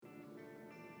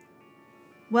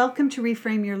Welcome to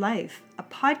Reframe Your Life, a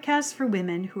podcast for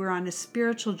women who are on a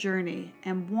spiritual journey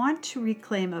and want to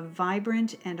reclaim a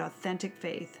vibrant and authentic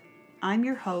faith. I'm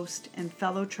your host and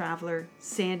fellow traveler,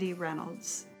 Sandy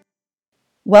Reynolds.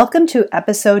 Welcome to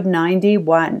episode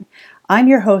 91. I'm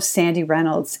your host, Sandy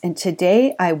Reynolds, and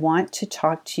today I want to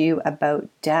talk to you about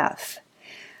death.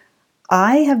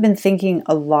 I have been thinking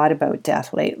a lot about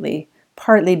death lately,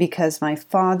 partly because my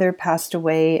father passed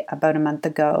away about a month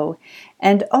ago,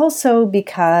 and also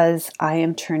because I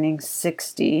am turning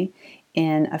 60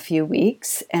 in a few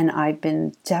weeks, and I've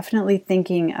been definitely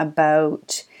thinking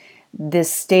about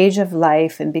this stage of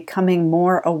life and becoming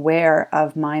more aware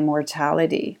of my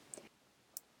mortality.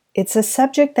 It's a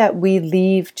subject that we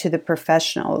leave to the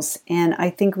professionals, and I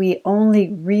think we only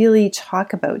really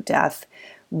talk about death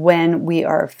when we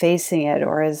are facing it,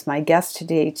 or as my guest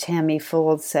today, Tammy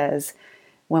Fold, says,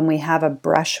 when we have a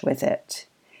brush with it.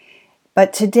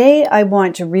 But today I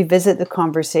want to revisit the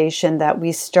conversation that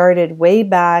we started way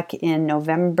back in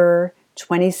November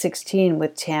 2016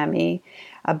 with Tammy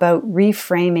about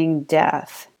reframing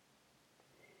death.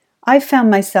 I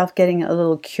found myself getting a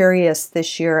little curious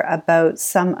this year about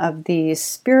some of the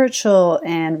spiritual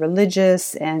and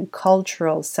religious and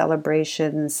cultural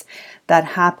celebrations that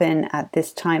happen at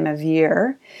this time of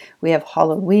year. We have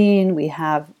Halloween, we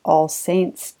have All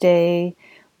Saints' Day,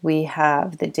 we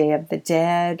have the Day of the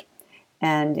Dead,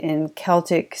 and in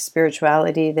Celtic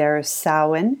spirituality there's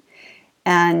Samhain.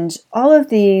 And all of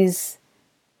these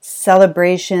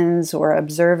celebrations or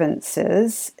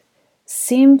observances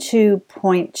seem to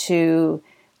point to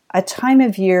a time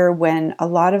of year when a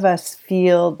lot of us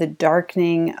feel the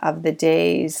darkening of the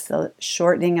days, the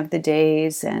shortening of the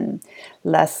days, and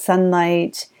less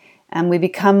sunlight, and we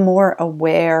become more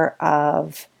aware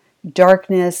of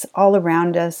darkness all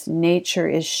around us. Nature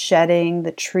is shedding,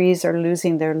 the trees are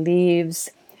losing their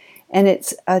leaves, and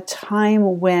it's a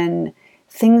time when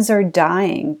things are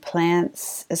dying.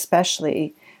 Plants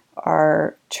especially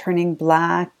are turning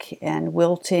black and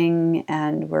wilting,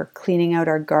 and we're cleaning out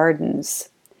our gardens.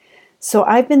 So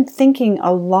I've been thinking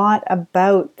a lot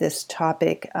about this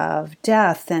topic of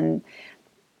death, and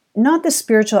not the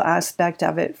spiritual aspect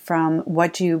of it from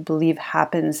what do you believe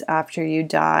happens after you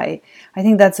die. I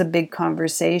think that's a big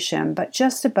conversation, but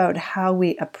just about how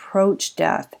we approach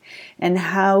death and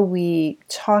how we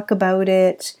talk about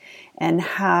it and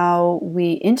how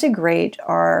we integrate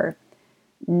our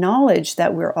knowledge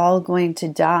that we're all going to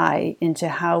die into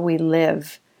how we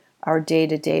live our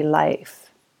day-to-day life.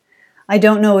 I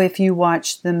don't know if you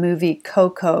watched the movie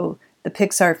Coco, the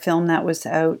Pixar film that was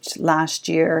out last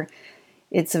year.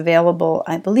 It's available,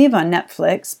 I believe, on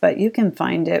Netflix, but you can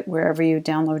find it wherever you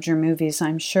download your movies,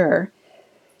 I'm sure.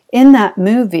 In that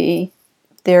movie,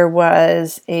 there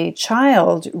was a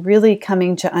child really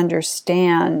coming to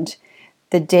understand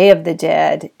the Day of the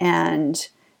Dead and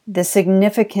the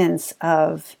significance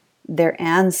of their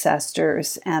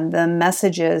ancestors and the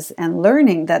messages and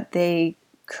learning that they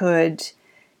could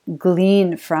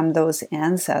glean from those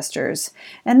ancestors.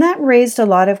 And that raised a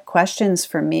lot of questions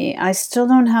for me. I still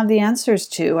don't have the answers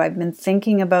to. I've been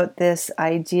thinking about this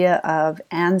idea of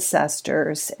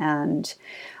ancestors, and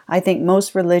I think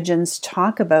most religions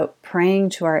talk about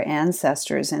praying to our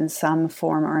ancestors in some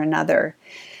form or another.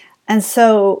 And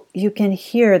so you can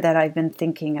hear that I've been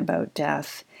thinking about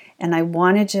death, and I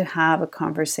wanted to have a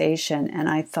conversation, and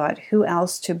I thought, who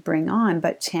else to bring on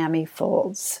but Tammy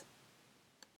Folds?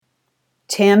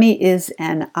 Tammy is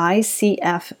an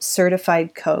ICF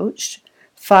certified coach,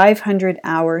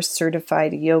 500-hour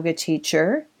certified yoga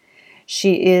teacher.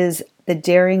 She is the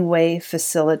Daring Way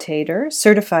facilitator,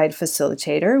 certified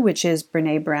facilitator, which is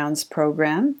Brené Brown's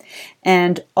program,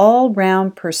 and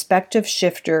all-round perspective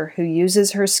shifter who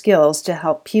uses her skills to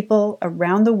help people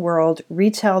around the world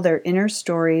retell their inner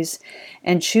stories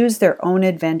and choose their own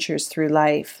adventures through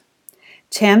life.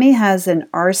 Tammy has an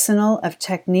arsenal of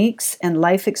techniques and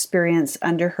life experience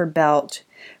under her belt,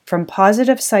 from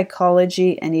positive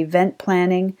psychology and event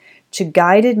planning to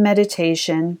guided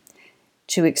meditation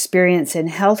to experience in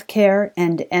healthcare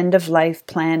and end-of-life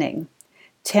planning.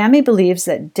 Tammy believes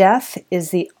that death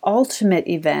is the ultimate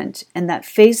event and that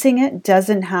facing it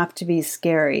doesn't have to be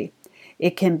scary.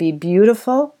 It can be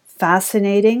beautiful,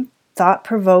 fascinating,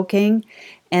 thought-provoking,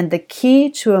 and the key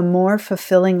to a more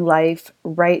fulfilling life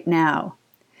right now.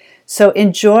 So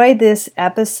enjoy this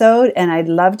episode, and I'd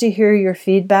love to hear your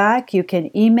feedback. You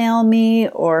can email me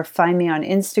or find me on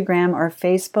Instagram or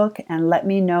Facebook and let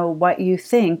me know what you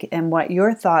think and what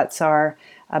your thoughts are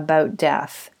about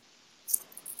death.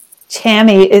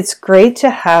 Tammy, it's great to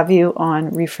have you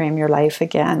on Reframe Your Life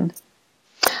again.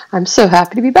 I'm so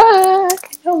happy to be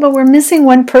back. No, but we're missing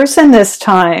one person this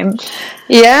time.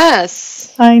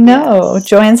 Yes. I know. Yes.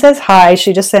 Joanne says hi.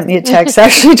 She just sent me a text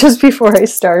actually just before I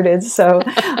started. So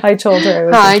I told her I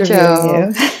was Hi,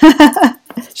 interviewing Joe.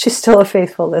 you. She's still a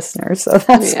faithful listener, so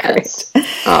that's great.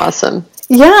 Awesome.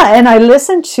 Yeah, and I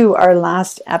listened to our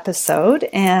last episode,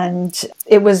 and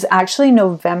it was actually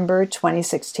November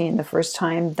 2016, the first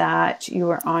time that you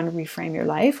were on Reframe Your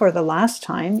Life, or the last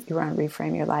time you were on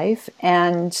Reframe Your Life,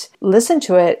 and listened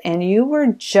to it, and you were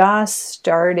just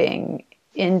starting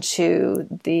into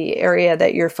the area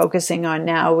that you're focusing on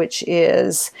now, which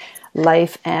is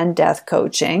life and death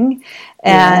coaching.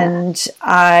 And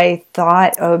I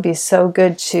thought it would be so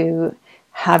good to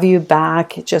have you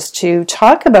back just to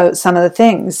talk about some of the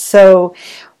things. So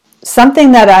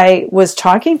something that I was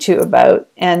talking to you about,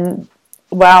 and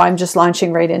wow, I'm just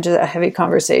launching right into a heavy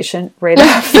conversation right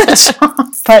off the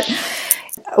top. But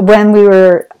when we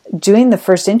were doing the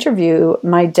first interview,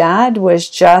 my dad was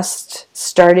just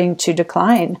starting to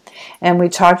decline. And we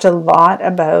talked a lot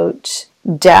about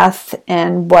death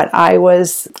and what I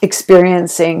was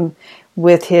experiencing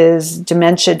with his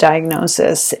dementia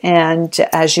diagnosis. And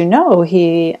as you know,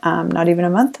 he, not even a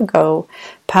month ago,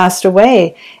 passed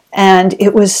away. And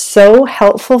it was so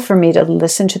helpful for me to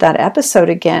listen to that episode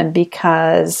again,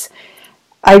 because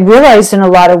I realized in a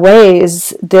lot of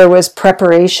ways there was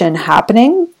preparation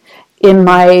happening in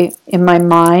my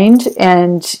mind,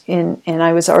 and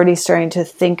I was already starting to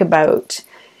think about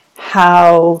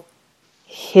how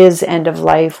his end of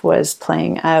life was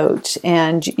playing out.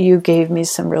 And you gave me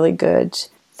some really good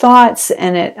thoughts,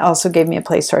 and it also gave me a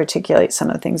place to articulate some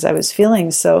of the things I was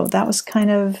feeling. So that was kind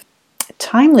of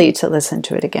timely to listen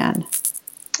to it again.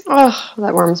 Oh,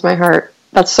 that warms my heart.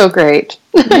 That's so great.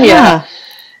 Yeah.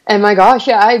 And my gosh,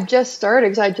 I've just started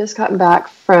because I'd just gotten back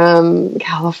from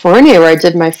California, where I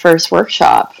did my first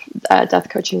workshop, death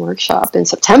coaching workshop in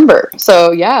September.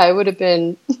 So I would have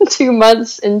been 2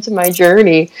 months into my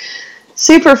journey,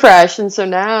 super fresh. And so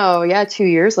now, 2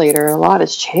 years later, a lot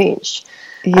has changed.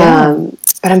 Yeah.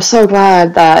 But I'm so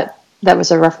glad that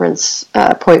was a reference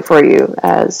point for you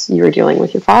as you were dealing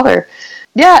with your father.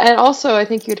 Yeah, and also I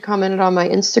think you'd commented on my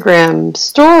Instagram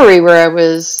story where I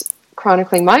was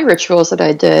chronicling my rituals that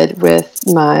I did with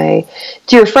my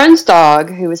dear friend's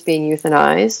dog who was being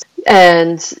euthanized.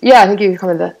 And I think you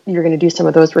commented that you're going to do some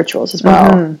of those rituals as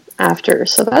well after.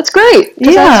 So that's great,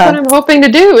 because that's what I'm hoping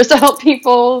to do, is to help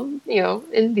people,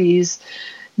 in these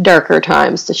darker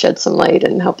times, to shed some light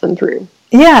and help them through.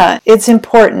 Yeah, it's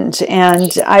important.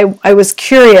 And I was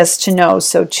curious to know,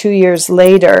 so 2 years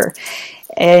later,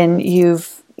 and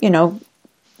you've,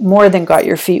 more than got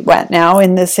your feet wet now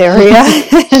in this area.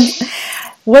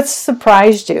 What's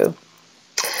surprised you?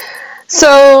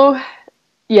 So,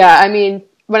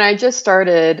 when I just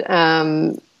started,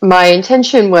 my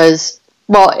intention was,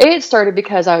 it started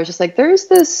because I was just like, there's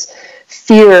this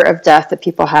fear of death that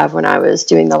people have when I was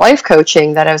doing the life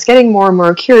coaching that I was getting more and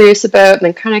more curious about, and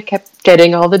then kind of kept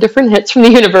getting all the different hits from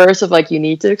the universe of like, you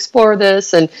need to explore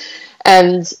this. And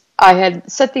I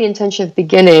had set the intention at the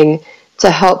beginning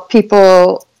to help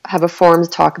people have a forum to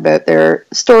talk about their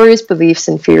stories, beliefs,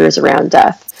 and fears around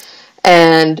death.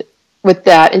 And with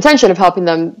that intention of helping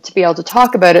them to be able to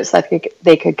talk about it so that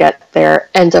they could get their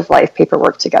end-of-life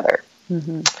paperwork together.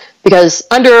 Mm-hmm. Because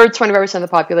under 25% of the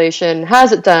population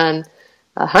has it done,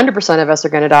 100% of us are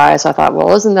going to die. So I thought,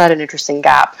 well, isn't that an interesting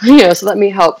gap? So let me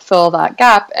help fill that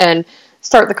gap and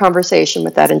start the conversation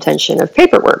with that intention of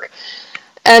paperwork.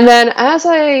 And then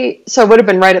so it would have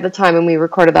been right at the time when we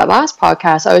recorded that last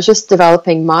podcast, I was just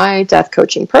developing my death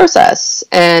coaching process.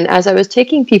 And as I was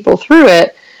taking people through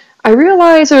it, I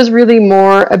realized it was really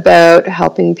more about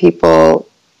helping people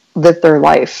live their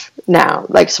life now.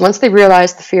 So once they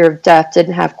realized the fear of death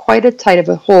didn't have quite as tight of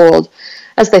a hold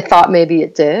as they thought maybe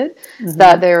it did,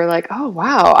 that they were like, oh,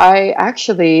 wow, I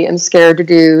actually am scared to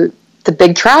do the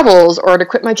big travels or to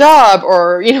quit my job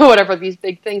or, whatever, these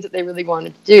big things that they really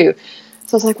wanted to do.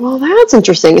 So I was like, well, that's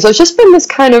interesting. So it's just been this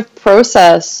kind of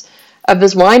process of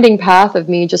this winding path of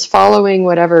me just following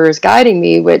whatever is guiding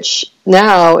me, which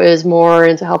now is more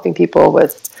into helping people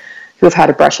who have had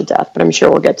a brush of death, but I'm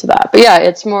sure we'll get to that. But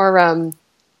it's more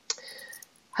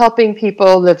helping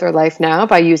people live their life now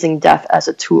by using death as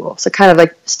a tool. So kind of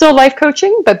like still life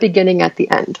coaching, but beginning at the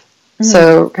end. Mm-hmm.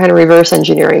 So kind of reverse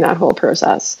engineering that whole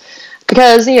process.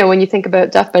 Because, when you think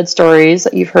about deathbed stories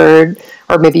that you've heard,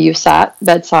 or maybe you've sat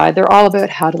bedside, they're all about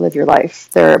how to live your life.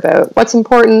 They're about what's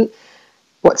important,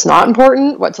 what's not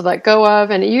important, what to let go of.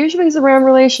 And it usually is around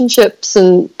relationships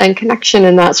and connection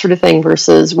and that sort of thing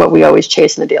versus what we always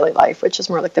chase in the daily life, which is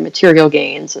more like the material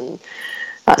gains and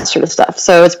that sort of stuff.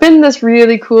 So it's been this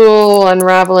really cool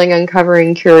unraveling,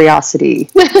 uncovering curiosity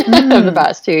of the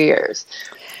past 2 years.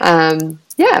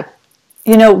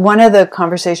 You know, one of the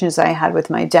conversations I had with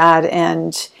my dad,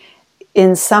 and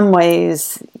in some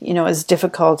ways, you know, as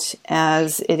difficult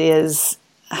as it is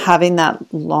having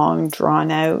that long drawn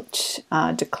out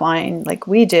decline like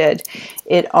we did,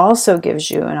 it also gives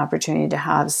you an opportunity to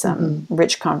have some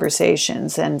rich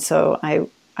conversations. And so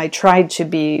I tried to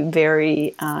be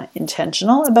very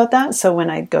intentional about that. So when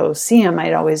I'd go see him,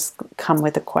 I'd always come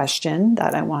with a question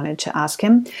that I wanted to ask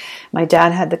him. My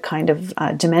dad had the kind of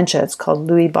dementia, it's called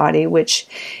Lewy body, which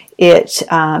it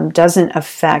doesn't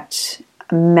affect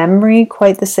memory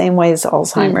quite the same way as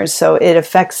Alzheimer's. So it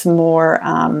affects more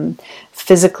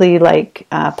physically, like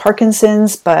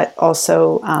Parkinson's, but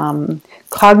also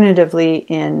cognitively,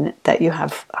 in that you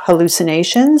have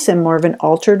hallucinations and more of an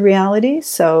altered reality.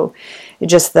 So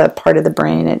just the part of the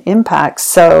brain it impacts.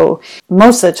 So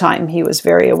most of the time he was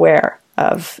very aware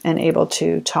of and able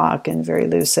to talk and very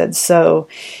lucid. So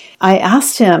I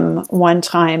asked him one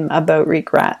time about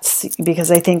regrets,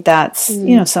 because I think that's,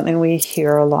 you know, something we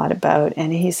hear a lot about.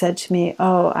 And he said to me,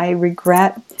 "Oh, I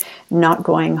regret not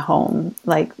going home,"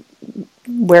 like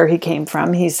where he came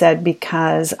from. He said,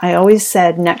 "Because I always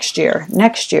said next year,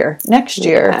 next year, next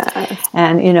year. Yeah.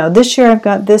 And, you know, this year I've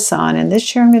got this on, and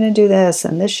this year I'm going to do this,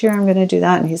 and this year I'm going to do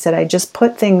that." And he said, "I just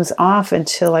put things off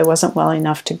until I wasn't well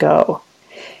enough to go."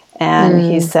 And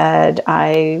he said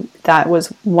that was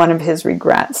one of his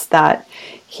regrets, that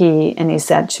he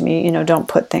said to me, you know, don't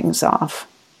put things off.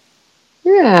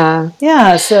 Yeah.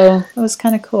 Yeah, so it was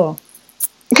kind of cool.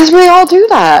 Because we all do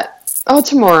that. Oh,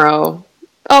 tomorrow.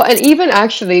 Oh, and even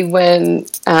actually when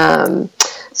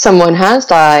someone has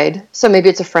died, so maybe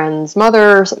it's a friend's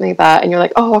mother or something like that, and you're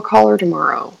like, "Oh, I'll call her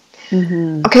tomorrow."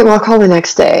 Okay, well, I'll call the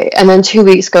next day. And then 2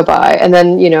 weeks go by. And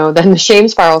then, you know, then the shame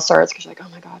spiral starts, because you're like, "Oh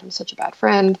my God, I'm such a bad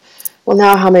friend. Well,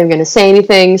 now how am I going to say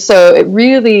anything?" So it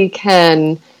really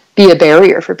can be a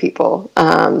barrier for people.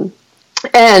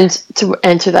 And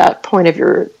to that point of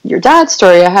your dad's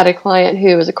story, I had a client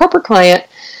who was a corporate client,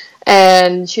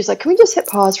 and she's like, "Can we just hit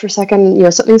pause for a second? You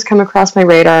know, something's come across my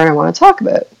radar and I want to talk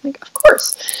about it." I'm like, "Of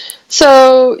course."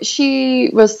 So she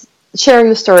was sharing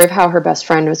the story of how her best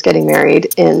friend was getting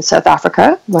married in South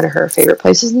Africa, one of her favorite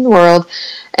places in the world,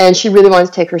 and she really wanted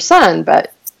to take her son,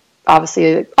 but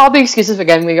obviously all the excuses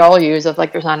again we all use of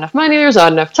like, there's not enough money, there's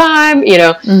not enough time, you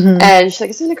know. And she's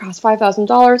like, "It's going to cost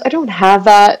 $5,000. I don't have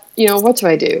that. You know, what do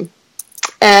I do?"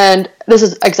 And this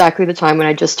is exactly the time when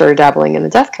I just started dabbling in the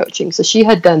death coaching. So she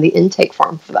had done the intake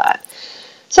form for that.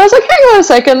 So I was like, "Hang on a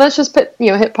second, let's just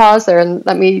hit pause there and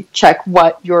let me check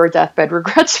what your deathbed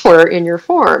regrets were in your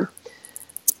form."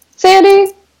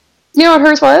 Sandy, you know what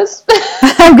hers was?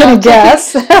 I'm going to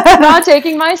guess. Not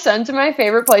taking my son to my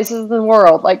favorite places in the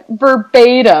world, like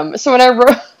verbatim. So when I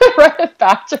wrote it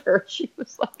back to her, she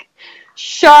was like,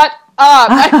 "Shut up."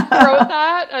 I wrote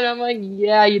that, and I'm like,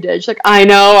 "Yeah, you did." She's like, "I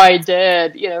know I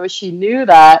did." You know, she knew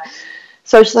that.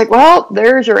 So she's like, "Well,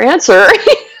 there's your answer,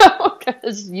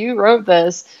 because you wrote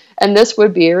this, and this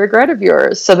would be a regret of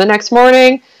yours." So the next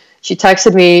morning, she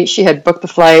texted me. She had booked the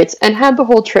flights and had the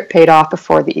whole trip paid off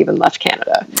before they even left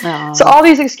Canada. Aww. So all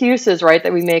these excuses, right,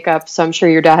 that we make up. So I'm sure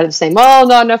your dad had the same. "Oh,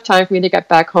 not enough time for me to get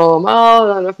back home. Oh,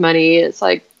 not enough money." It's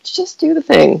like, just do the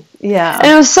thing. Yeah.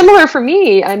 And it was similar for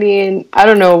me. I mean, I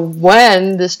don't know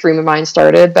when this dream of mine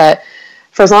started, but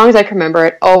for as long as I can remember,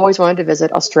 I always wanted to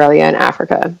visit Australia and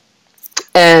Africa.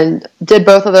 And did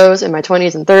both of those in my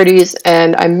 20s and 30s.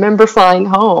 And I remember flying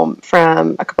home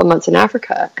from a couple of months in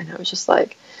Africa, and I was just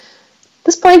like,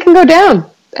 this plane can go down,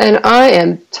 and I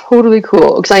am totally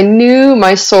cool, because I knew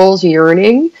my soul's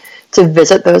yearning to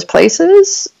visit those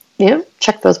places. You know,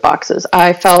 check those boxes.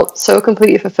 I felt so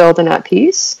completely fulfilled and at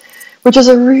peace, which is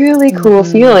a really cool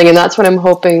feeling. And that's what I'm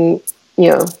hoping,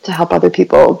 you know, to help other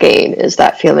people gain, is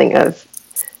that feeling of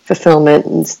fulfillment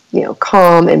and, you know,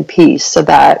 calm and peace, so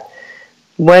that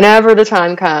whenever the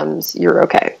time comes, you're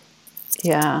okay.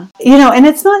 Yeah. You know, and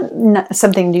it's not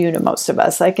something new to most of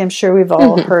us. Like, I'm sure we've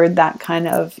all heard that kind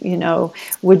of, you know,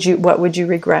 what would you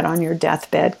regret on your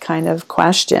deathbed kind of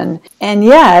question. And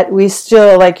yet we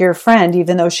still, like your friend,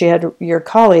 your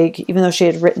colleague, even though she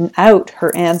had written out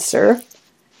her answer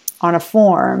on a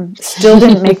form, still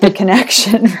didn't make the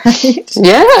connection, right?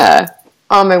 Yeah.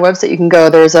 On my website, you can go,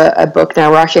 there's a book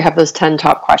now where I actually have those 10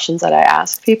 top questions that I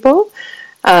ask people.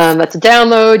 That's a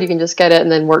download. You can just get it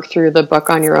and then work through the book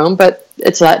on your own. But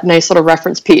it's that nice little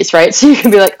reference piece, right? So you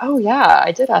can be like, "Oh yeah,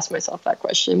 I did ask myself that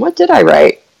question. What did I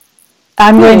write?"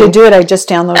 I'm going to do it. I just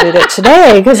downloaded it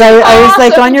today, because I was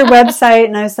like on your website,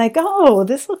 and I was like, "Oh,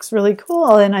 this looks really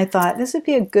cool." And I thought this would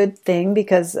be a good thing,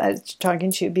 because I was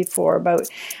talking to you before about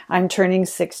I'm turning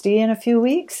 60 in a few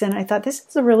weeks, and I thought this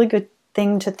is a really good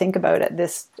thing to think about at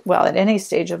at any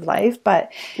stage of life.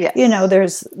 But, Yes.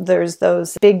 there's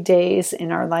those big days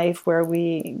in our life where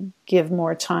we give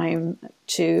more time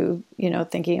to,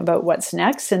 thinking about what's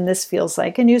next. And this feels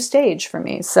like a new stage for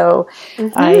me. So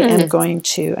I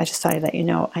just thought I'd let you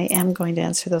know, I am going to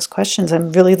answer those questions.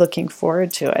 I'm really looking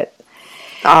forward to it.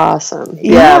 Awesome.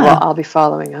 Yeah. Well, I'll be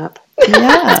following up.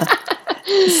 Yeah.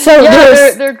 So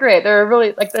they're great. They're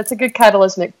really that's a good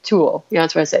catalytic tool.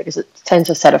 That's what I say, because it tends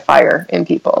to set a fire in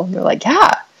people. They're like,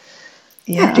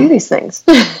 do these things.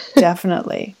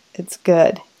 Definitely. It's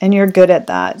good. And you're good at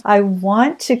that. I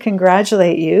want to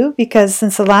congratulate you, because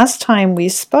since the last time we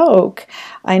spoke,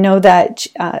 I know that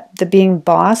the Being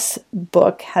Boss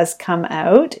book has come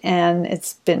out and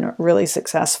it's been really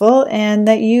successful, and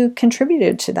that you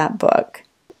contributed to that book.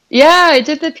 Yeah, I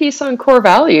did the piece on core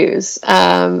values,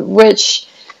 which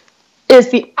is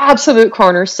the absolute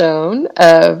cornerstone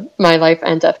of my life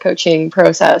and death coaching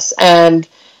process. And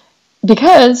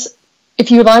because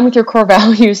if you align with your core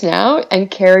values now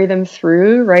and carry them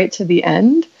through right to the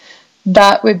end,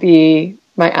 that would be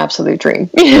my absolute dream.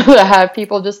 To have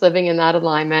people just living in that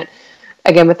alignment,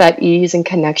 again, with that ease and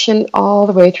connection all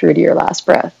the way through to your last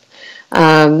breath.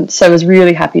 So I was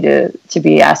really happy to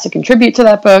be asked to contribute to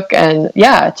that book, and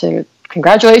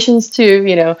congratulations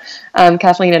to,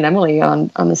 Kathleen and Emily on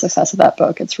the success of that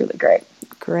book. It's really great.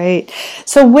 Great.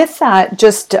 So with that,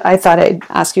 I thought I'd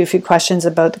ask you a few questions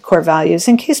about the core values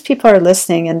in case people are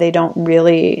listening and they don't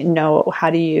really know,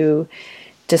 how do you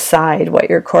decide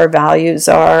what your core values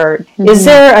are? Mm-hmm. Is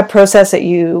there a process that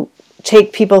you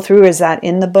take people through? Is that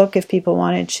in the book if people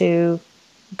wanted to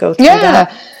go through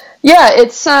that? Yeah,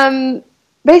 it's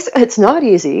basically, it's not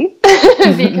easy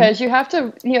because you have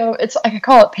to, it's, I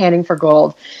call it panning for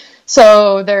gold.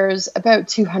 So there's about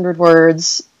 200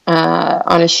 words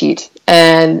on a sheet,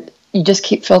 and you just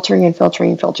keep filtering and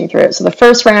filtering and filtering through it. So the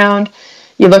first round,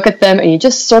 you look at them and you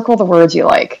just circle the words you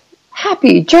like.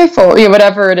 Happy, joyful,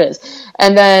 whatever it is.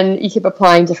 And then you keep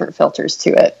applying different filters to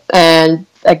it. And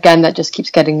again, that just keeps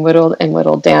getting whittled and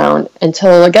whittled down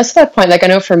until I guess at that point, I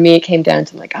know for me, it came down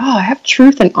to I have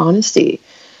truth and honesty.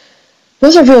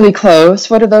 Those are really close.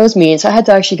 What do those mean? So I had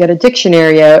to actually get a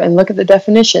dictionary out and look at the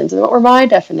definitions and what were my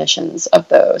definitions of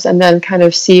those, and then kind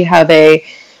of see how they,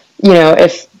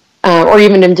 if, or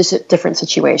even in just different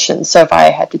situations. So if I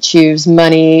had to choose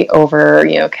money over,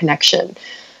 connection,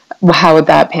 how would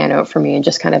that pan out for me in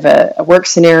just kind of a work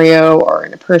scenario or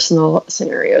in a personal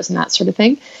scenarios and that sort of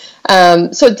thing.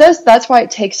 So that's why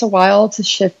it takes a while to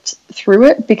shift through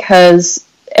it, because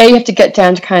you have to get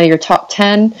down to kind of your top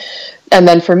 10. And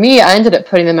then for me, I ended up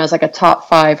putting them as a top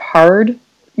 5 hard,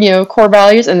 core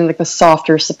values, and then the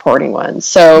softer supporting ones.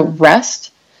 So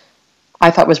rest,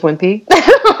 I thought was wimpy.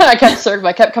 I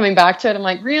kept coming back to it. I'm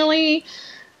like, really?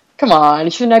 Come on,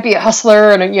 shouldn't I be a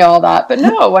hustler and all that? But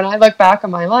no, when I look back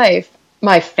on my life,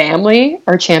 my family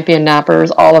are champion nappers,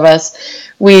 all of us.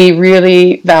 We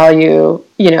really value,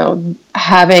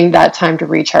 having that time to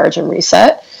recharge and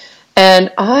reset.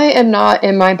 And I am not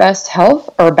in my best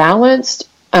health or balanced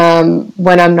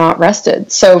when I'm not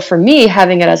rested. So for me,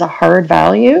 having it as a hard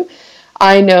value,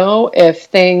 I know if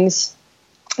things,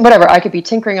 whatever, I could be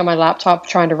tinkering on my laptop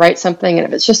trying to write something, and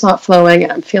if it's just not flowing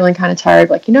and I'm feeling kind of tired,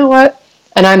 you know what?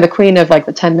 And I'm the queen of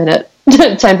the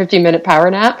 15 minute power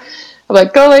nap. I'm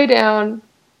go lay down,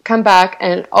 come back,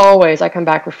 and always I come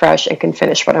back refreshed and can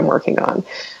finish what I'm working on.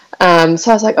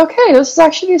 So I was okay, this is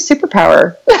actually a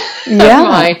superpower.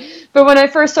 Yeah. But when I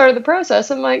first started the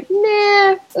process, I'm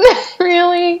nah,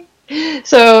 really?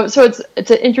 So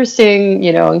it's an interesting,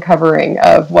 uncovering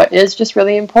of what is just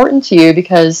really important to you,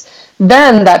 because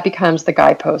then that becomes the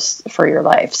guidepost for your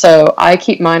life. So I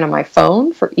keep mine on my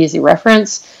phone for easy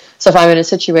reference. So if I'm in a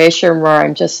situation where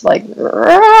I'm just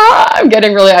I'm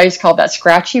getting really, I used to call that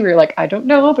scratchy, where you're I don't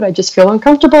know, but I just feel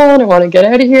uncomfortable and I want to get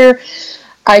out of here,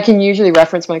 I can usually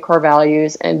reference my core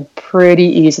values and pretty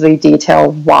easily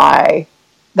detail why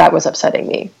that was upsetting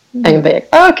me. Mm-hmm. And be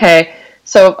okay.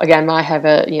 So again, I have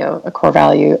a core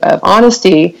value of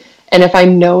honesty. And if I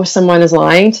know someone is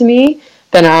lying to me,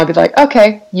 then I'll be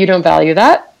okay, you don't value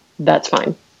that. That's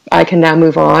fine. I can now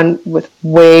move on with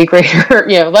way greater,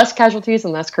 less casualties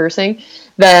and less cursing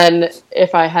than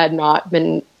if I had not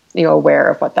been, aware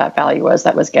of what that value was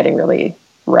that was getting really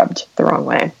rubbed the wrong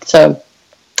way. So,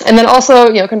 and then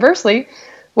also, conversely,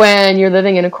 when you're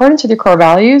living in accordance with your core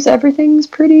values, everything's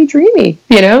pretty dreamy.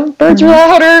 Birds are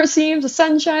louder, it seems, the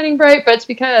sun's shining bright, but it's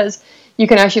because you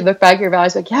can actually look back at your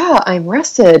values I'm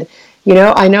rested.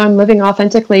 I know I'm living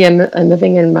authentically and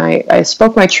living in I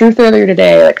spoke my truth earlier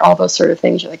today, all those sort of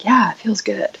things. You're it feels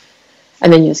good.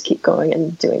 And then you just keep going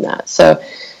and doing that. So,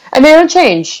 and they don't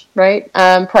change, right?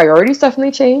 Priorities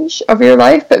definitely change over your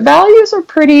life, but values are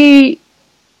pretty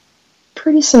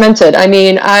cemented. I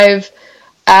mean, I've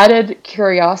added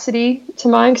curiosity to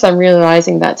mine because I'm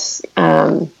realizing that's,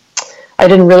 I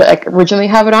didn't really originally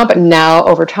have it on, but now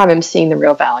over time I'm seeing the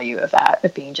real value of that,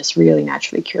 of being just really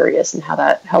naturally curious, and how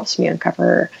that helps me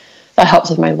uncover, that helps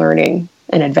with my learning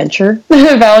and adventure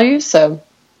values. So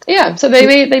yeah, so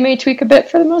they may tweak a bit.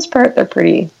 For the most part, they're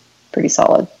pretty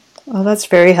solid. Well, that's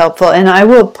very helpful. And I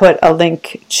will put a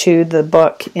link to the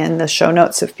book in the show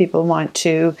notes if people want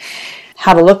to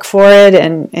have a look for it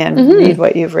and read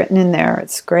what you've written in there.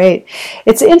 It's great.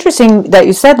 It's interesting that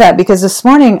you said that, because this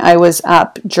morning I was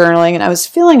up journaling and I was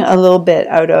feeling a little bit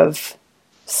out of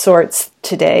sorts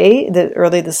today,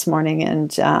 early this morning,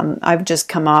 and I've just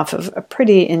come off of a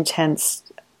pretty intense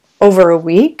over a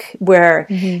week where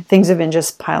things have been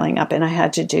just piling up, and I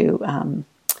had to do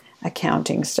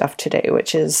accounting stuff today,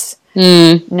 which is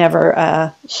never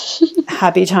a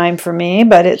happy time for me,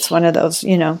 but it's one of those,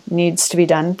 needs to be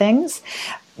done things.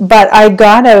 But I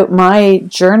got out my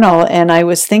journal and I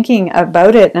was thinking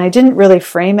about it, and I didn't really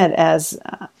frame it as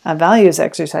a values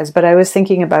exercise, but I was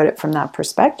thinking about it from that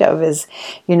perspective is,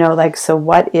 so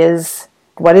what is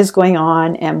going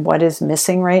on and what is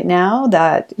missing right now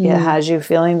that it has you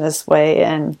feeling this way.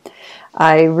 And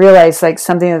I realized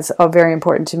something that's very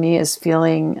important to me is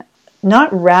feeling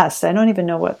not rest. I don't even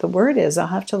know what the word is. I'll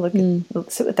have to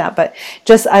sit with that. But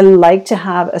just, I like to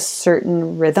have a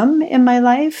certain rhythm in my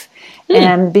life.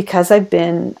 And because I've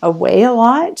been away a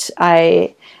lot,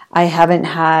 I haven't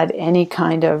had any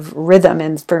kind of rhythm.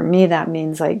 And for me, that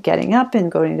means getting up and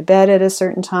going to bed at a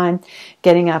certain time,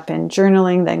 getting up and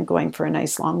journaling, then going for a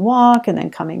nice long walk, and then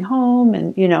coming home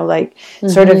and,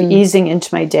 sort of easing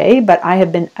into my day. But I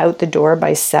have been out the door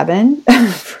by 7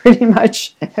 pretty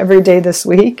much every day this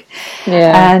week.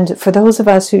 Yeah. And for those of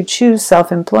us who choose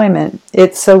self-employment,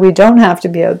 it's so we don't have to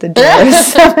be out the door at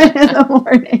 7 in the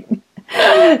morning.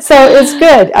 So it's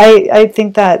good. I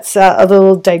think that's a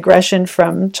little digression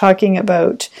from talking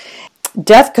about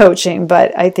death coaching,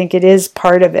 but I think it is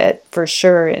part of it for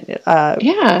sure.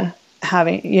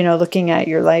 Having, looking at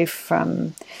your life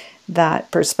from that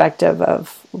perspective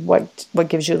of what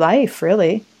gives you life,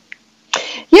 really.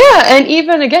 Yeah, and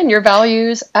even again, your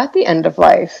values at the end of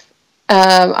life.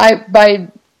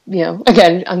 Again,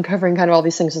 uncovering kind of all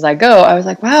these things as I go, I was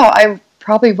like, wow, I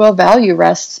probably will value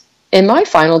rest in my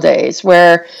final days,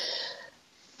 where,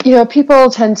 people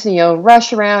tend to,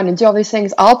 rush around and do all these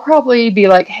things. I'll probably be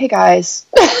like, hey guys,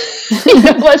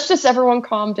 let's just everyone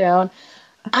calm down.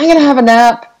 I'm going to have a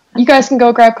nap. You guys can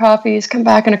go grab coffees, come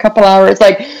back in a couple hours.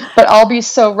 But I'll be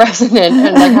so resonant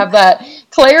and have that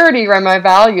clarity around my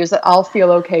values that I'll feel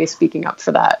okay speaking up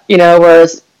for that,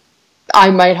 whereas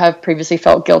I might have previously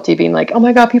felt guilty being like, oh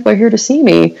my God, people are here to see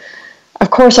me. Of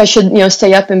course I should,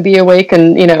 stay up and be awake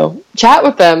and, chat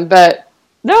with them. But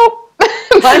nope,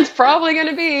 mine's probably going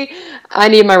to be, I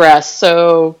need my rest.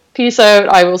 So peace out.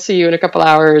 I will see you in a couple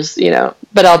hours,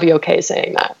 but I'll be okay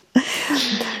saying that.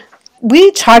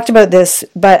 We talked about this,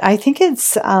 but I think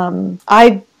it's,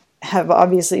 I have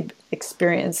obviously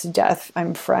experienced death.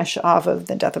 I'm fresh off of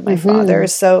the death of my father.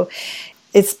 So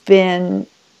it's been,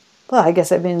 well, I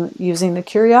guess I've been using the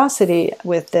curiosity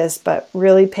with this, but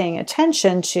really paying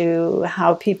attention to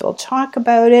how people talk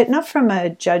about it, not from a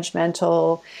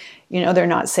judgmental, they're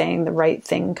not saying the right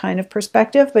thing kind of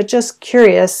perspective, but just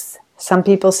curious. Some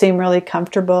people seem really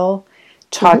comfortable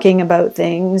talking about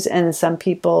things, and some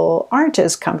people aren't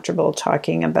as comfortable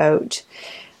talking about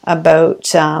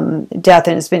death.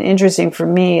 And it's been interesting for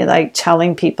me,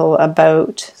 telling people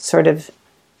about sort of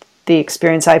the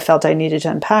experience I felt I needed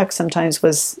to unpack sometimes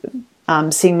was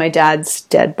seeing my dad's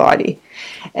dead body.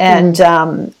 And,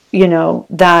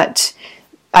 that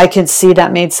I could see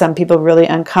that made some people really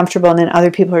uncomfortable. And then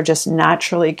other people are just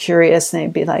naturally curious, and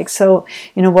they'd be like, so,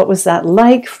 what was that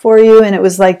like for you? And it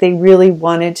was like they really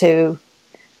wanted to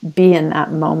be in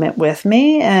that moment with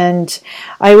me. And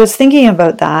I was thinking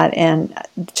about that, and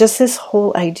just this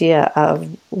whole idea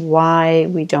of why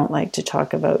we don't like to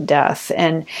talk about death.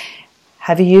 And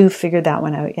have you figured that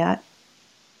one out yet?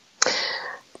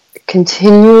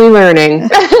 Continually learning.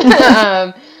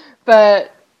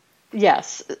 But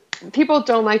yes, people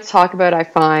don't like to talk about it, I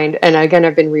find. And again,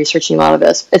 I've been researching a lot of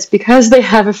this. It's because they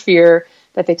have a fear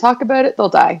that if they talk about it, they'll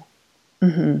die.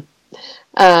 So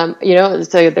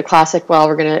the classic, well,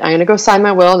 I'm going to go sign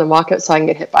my will and then walk outside and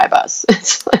get hit by a bus.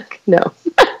 It's like, no.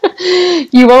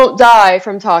 you won't die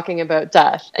from talking about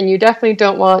death. And you definitely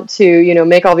don't want to,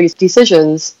 make all these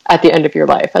decisions at the end of your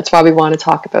life. That's why we want to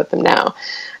talk about them now.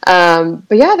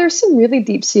 But yeah, there's some really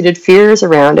deep-seated fears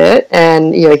around it.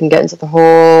 And, you can get into the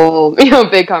whole,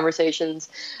 big conversations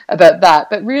about that.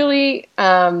 But really,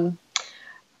 and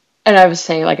I was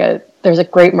saying there's a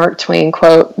great Mark Twain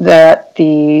quote that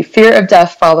the fear of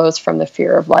death follows from the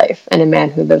fear of life. And a man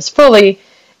who lives fully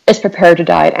is prepared to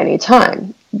die at any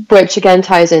time, which again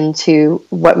ties into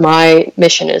what my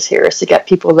mission is here, is to get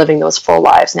people living those full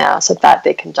lives now so that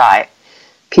they can die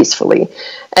peacefully.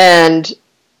 And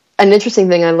an interesting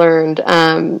thing I learned,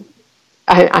 I'm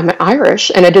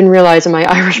Irish, and I didn't realize in my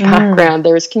Irish background,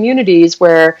 there's communities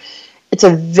where it's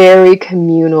a very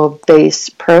communal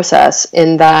based process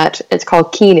in that it's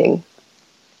called keening.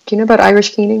 Do you know about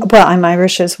Irish keening? Well, I'm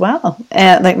Irish as well.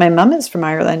 My mom is from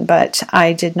Ireland, but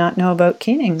I did not know about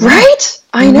keening. Right?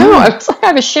 I know. I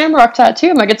have a shamrock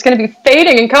tattoo. I'm like, it's going to be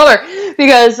fading in color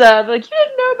because you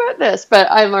didn't know about this. But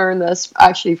I learned this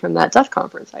actually from that death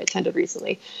conference I attended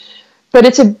recently. But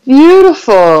it's a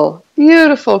beautiful,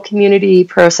 beautiful community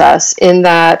process in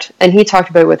that, and he talked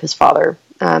about it with his father,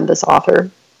 this author,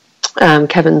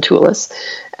 Kevin Toulis.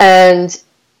 And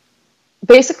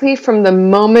basically, from the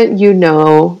moment you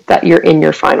know that you're in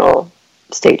your final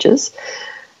stages,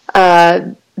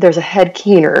 there's a head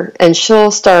keener, and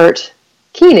she'll start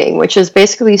keening, which is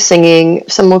basically singing.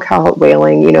 Some will call it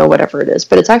wailing, whatever it is.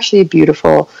 But it's actually a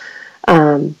beautiful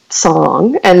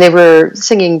song, and they were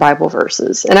singing Bible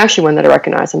verses. And actually, one that I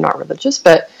recognize. I'm not religious,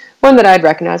 but one that I'd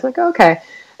recognize. I'm like, okay.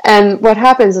 And what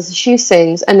happens is she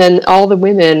sings, and then all the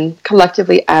women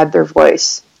collectively add their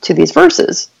voice to these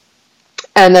verses.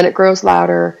 And then it grows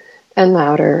louder and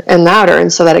louder and louder.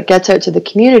 And so that it gets out to the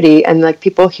community, and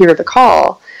people hear the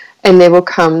call, and they will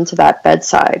come to that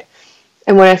bedside.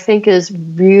 And what I think is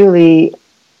really,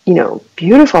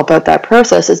 beautiful about that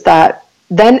process is that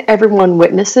then everyone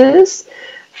witnesses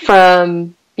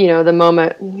from, the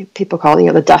moment people call,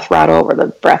 the death rattle, where the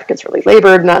breath gets really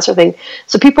labored and that sort of thing.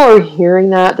 So people are hearing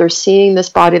that, they're seeing this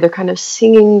body, they're kind of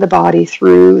singing the body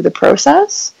through the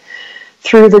process,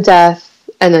 through the death,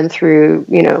 and then through,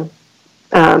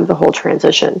 the whole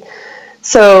transition.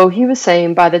 So he was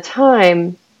saying, by the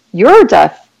time your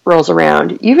death rolls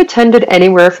around, you've attended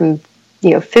anywhere from,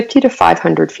 50 to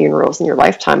 500 funerals in your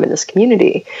lifetime in this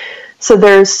community. So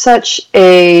there's such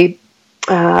a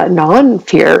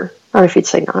non-fear. I don't know if you'd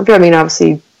say non-fear. I mean,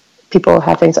 obviously, people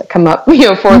have things that come up,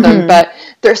 for them, but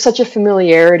there's such a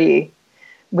familiarity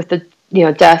with the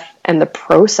death and the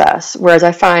process. Whereas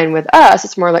I find with us,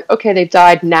 it's more like, okay, they've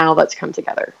died, now let's come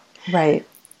together. Right.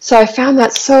 So I found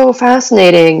that so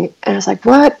fascinating. And I was like,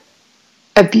 what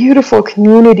a beautiful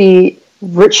community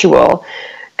ritual.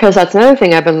 Because that's another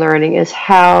thing I've been learning is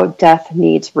how death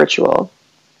needs ritual.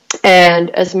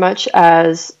 And as much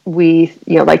as we,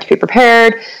 like to be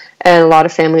prepared, and a lot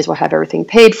of families will have everything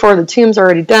paid for, the tomb's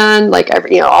already done, all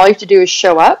you have to do is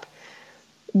show up.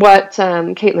 What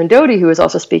Caitlin Doty, who is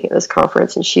also speaking at this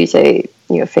conference, and she's a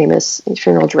famous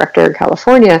funeral director in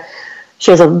California,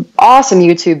 she has an awesome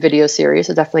YouTube video series,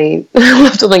 so definitely we'll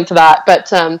have to link to that.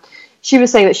 But she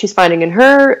was saying that she's finding in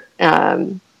her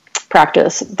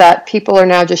practice that people are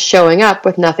now just showing up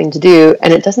with nothing to do,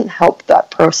 and it doesn't help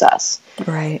that process.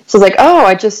 Right. So it's like, oh,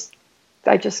 I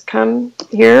just come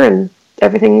here and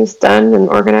everything's done and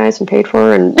organized and paid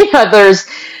for, and there's,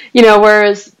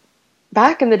 whereas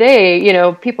back in the day,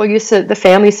 people the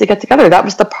family used to get together. That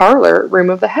was the parlor room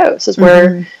of the house, is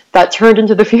where that turned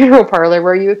into the funeral parlor,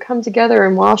 where you would come together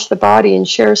and wash the body and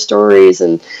share stories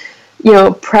and,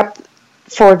 prep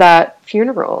for that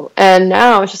funeral. And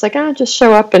now it's just like, just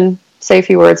show up and say a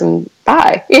few words and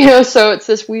bye. So it's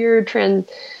this weird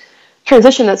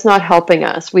transition that's not helping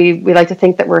us. We like to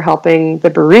think that we're helping the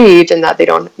bereaved and that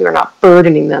we're not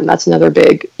burdening them. That's another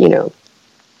big, fear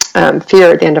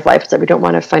at the end of life, is that we don't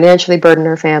want to financially burden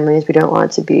our families. We don't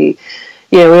want to be,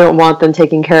 we don't want them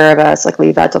taking care of us,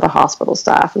 leave that to the hospital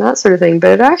staff and that sort of thing.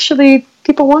 But actually,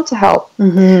 people want to help.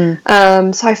 So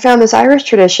I found this Irish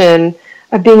tradition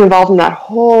of being involved in that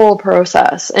whole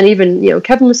process. And even,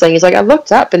 Kevin was saying, he's like, I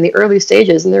looked up in the early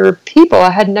stages and there were people I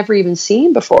had never even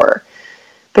seen before.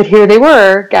 But here they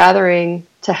were gathering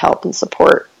to help and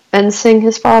support and sing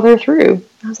his father through.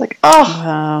 I was like, oh,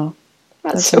 wow,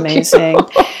 that's so amazing.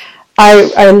 beautiful.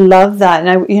 I love that.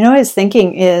 And what I was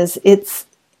thinking is it's,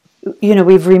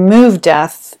 we've removed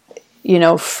death,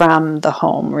 from the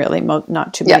home, really.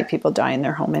 Not too many people die in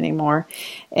their home anymore.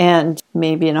 And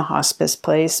maybe in a hospice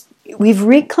place. We've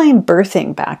reclaimed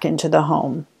birthing back into the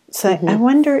home. So I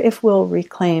wonder if we'll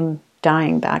reclaim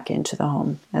dying back into the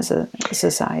home as a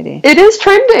society. It is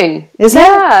trending. Is it?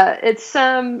 Yeah, it's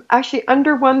actually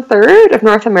under 1/3 of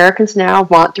North Americans now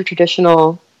want their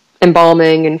traditional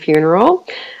embalming and funeral.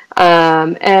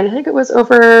 And I think it was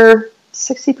over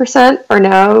 60% are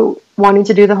now wanting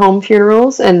to do the home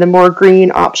funerals and the more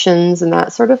green options and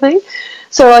that sort of thing.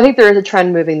 So I think there is a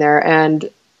trend moving there. And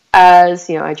as,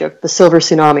 I joke, the silver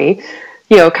tsunami,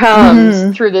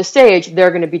 comes through this stage, they're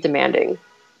going to be demanding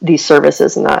these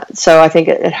services and that. So I think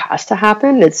it has to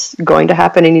happen. It's going to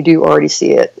happen, and you do already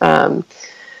see it. And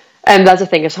that's the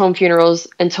thing, is home funerals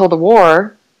until the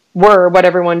war were what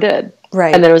everyone did.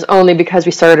 Right. And then it was only because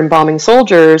we started embalming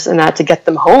soldiers and that to get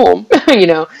them home,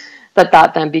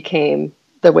 that then became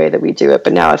the way that we do it.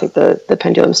 But now I think the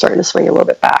pendulum's starting to swing a little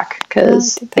bit back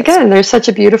because, again, there's such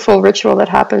a beautiful ritual that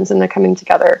happens in the coming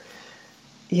together.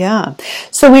 Yeah.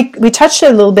 So we touched a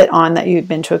little bit on that you'd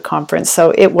been to a conference.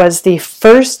 So it was the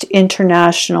first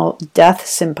International Death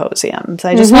Symposium. So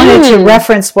I just wanted to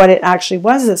reference what it actually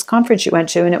was, this conference you went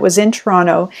to, and it was in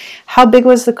Toronto. How big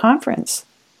was the conference?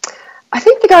 I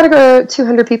think they got to go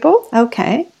 200 people.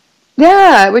 Okay.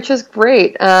 Yeah, which was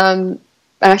great. I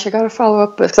actually got to follow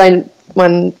up with, because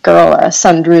one girl,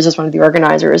 Sun Drews, is one of the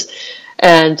organizers.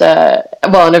 And, in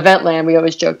Eventland, we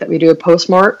always joke that we do a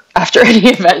postmort after any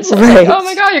event. So right. Like, oh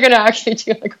my God, you're going to actually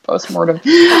do like a postmortem on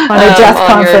a death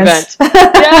conference. Your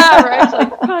event. Yeah, right. It's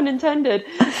like, pun intended.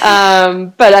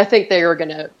 But I think they were going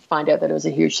to find out that it was a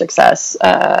huge success.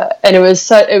 And it was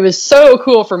so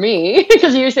cool for me,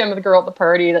 because usually I'm the girl at the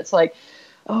party that's like,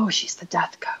 oh, she's the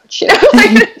death coach.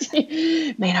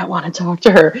 You may not want to talk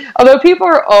to her. Although people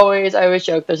are always, I always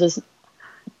joke, there's this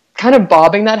kind of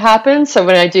bobbing that happens. So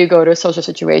when I do go to a social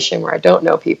situation where I don't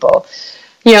know people,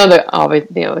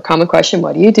 the common question,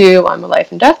 what do you do? I'm a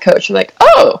life and death coach. I'm like,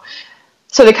 oh.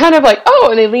 So they kind of like, oh,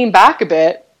 and they lean back a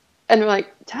bit and they're like,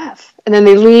 death. And then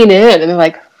they lean in and they're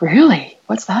like, really?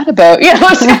 What's that about?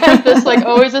 It's kind of this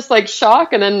always this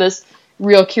shock, and then this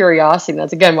real curiosity.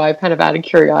 That's again why I've kind of added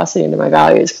curiosity into my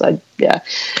values. But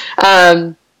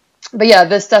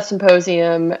this death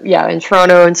symposium, in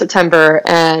Toronto in September,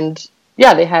 and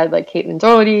they had Caitlin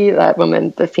Doherty, that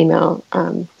woman, the female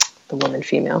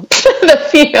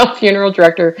funeral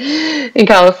director in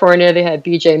California. They had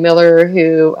BJ Miller,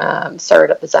 who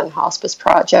started up the Zen Hospice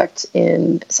Project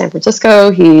in San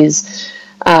Francisco. He's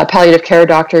a palliative care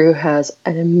doctor who has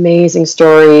an amazing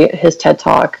story. His TED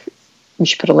Talk, we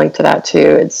should put a link to that too.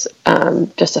 It's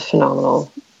just a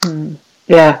phenomenal.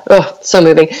 Yeah. Oh, so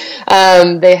moving.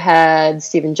 They had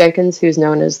Stephen Jenkins, who's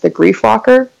known as the Grief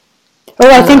Walker. Oh,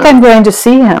 I think I'm going to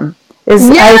see him.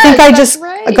 I think I just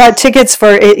got tickets for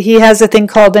it. He has a thing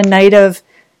called the Night of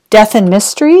Death and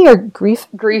Mystery, or Grief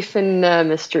and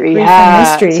Mystery. Grief and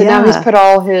Mystery. So now he's put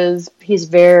he's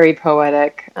very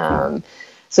poetic.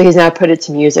 So he's now put it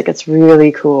to music. It's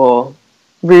really cool.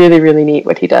 Really, really neat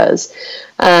what he does.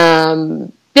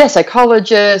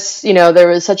 Psychologists, there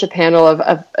was such a panel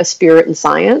of a spirit and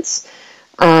science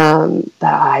that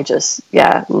I just,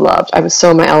 loved. I was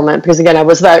so in my element, because again, I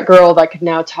was that girl that could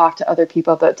now talk to other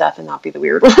people about death and not be the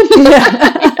weird one.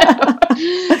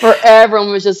 Where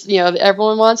everyone was just,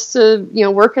 everyone wants to,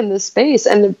 work in this space.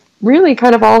 And really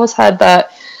kind of all of us had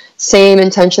that same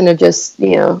intention of just,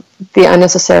 the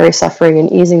unnecessary suffering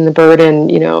and easing the burden,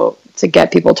 to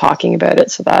get people talking about it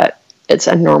so that it's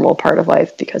a normal part of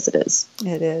life, because it is.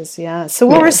 It is, yeah. So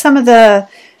what were some of the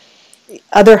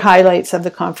other highlights of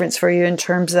the conference for you in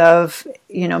terms of,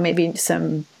 maybe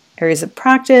some areas of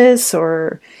practice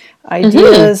or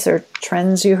ideas or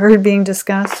trends you heard being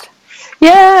discussed?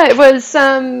 Yeah, it was,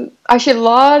 actually a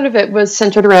lot of it was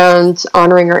centered around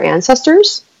honoring our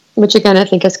ancestors, which again, I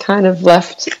think has kind of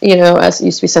left, as it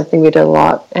used to be something we did a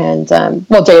lot. And,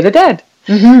 Day of the Dead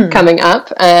coming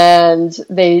up. And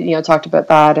they, talked about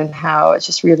that and how it's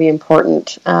just really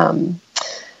important,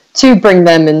 to bring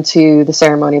them into the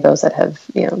ceremony, those that have,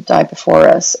 died before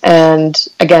us. And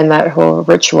again, that whole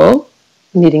ritual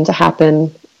needing to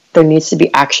happen, there needs to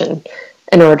be action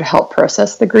in order to help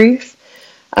process the grief.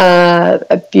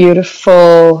 A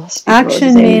beautiful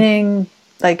action, meaning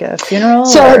like a funeral?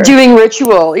 So doing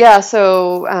ritual. Yeah.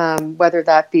 So, whether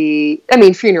that be,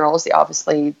 funeral is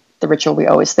obviously the ritual we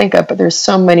always think of, but there's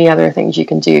so many other things you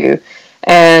can do.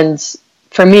 And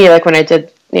for me, when I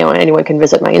did, anyone can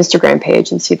visit my Instagram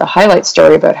page and see the highlight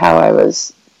story about how I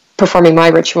was performing my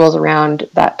rituals around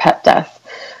that pet death,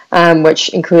 which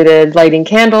included lighting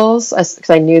candles,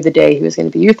 because I knew the day he was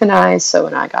going to be euthanized. So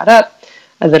when I got up,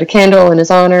 I lit a candle in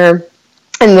his honor,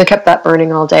 and they kept that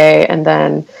burning all day. And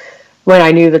then when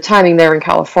I knew the timing there in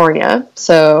California,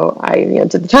 so I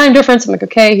did the time difference. I'm like,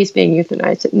 okay, he's being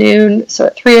euthanized at noon. So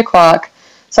at 3:00,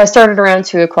 So I started around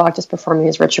 2:00 just performing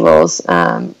these rituals,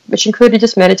 which included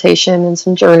just meditation and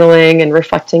some journaling and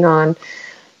reflecting on,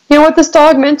 what this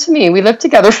dog meant to me. We lived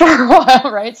together for a while,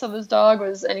 right? So this dog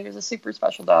and he was a super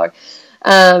special dog.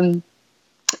 And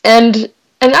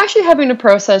actually having to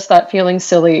process that feeling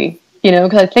silly,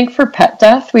 because I think for pet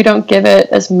death, we don't give it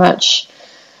as much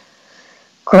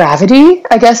gravity,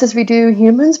 I guess, as we do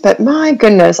humans. But my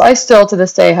goodness, I still to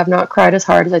this day have not cried as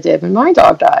hard as I did when my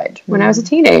dog died when I was a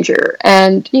teenager.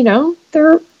 And,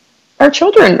 they're our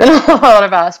children in a lot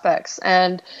of aspects.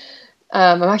 And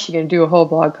I'm actually going to do a whole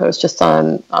blog post just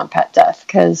on pet death,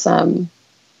 because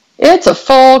it's a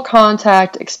full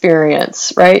contact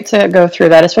experience, right, to go through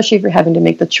that, especially if you're having to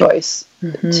make the choice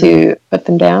to put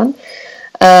them down.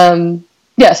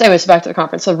 Yes, anyways, back to the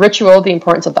conference. So ritual, the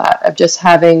importance of that, of just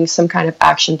having some kind of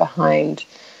action behind,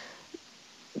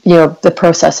 the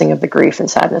processing of the grief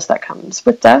and sadness that comes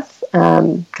with death.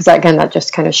 Because that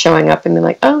just kind of showing up and being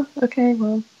like, oh, okay,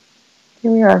 well,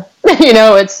 here we are.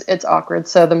 It's awkward.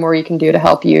 So the more you can do to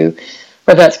help you,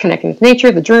 whether that's connecting with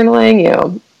nature, the journaling,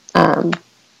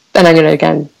 and I'm going to,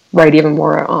 again, write even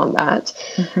more on that.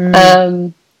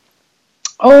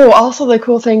 Also the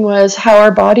cool thing was how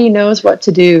our body knows what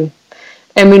to do,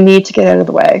 and we need to get out of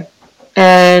the way.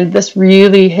 And this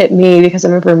really hit me because I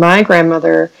remember my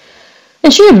grandmother,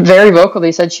 and she had very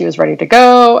vocally said she was ready to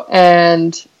go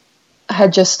and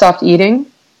had just stopped eating.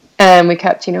 And we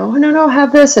kept, oh, no,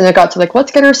 have this. And it got to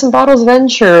let's get her some bottles of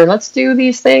Ensure. Let's do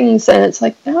these things. And it's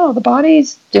no, the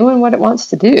body's doing what it wants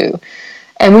to do.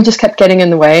 And we just kept getting in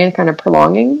the way and kind of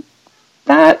prolonging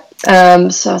that.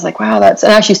 So I was like, wow, and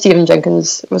actually Stephen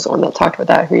Jenkins was the one that talked about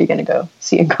that. Who are you going to go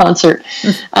see in concert?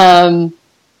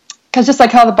 Because just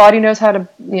like how the body knows how to,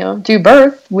 do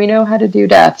birth, we know how to do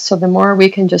death. So the more we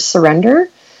can just surrender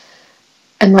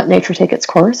and let nature take its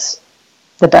course,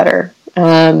 the better.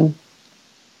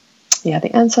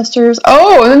 The ancestors.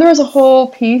 Oh, and then there was a whole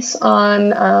piece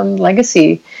on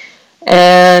legacy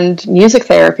and music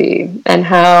therapy, and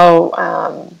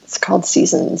how it's called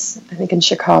Seasons, I think, in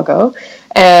Chicago.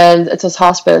 And it's this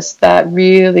hospice that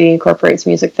really incorporates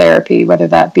music therapy, whether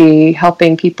that be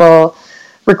helping people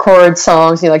record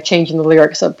songs, changing the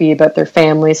lyrics upbeat about their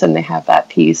families, and they have that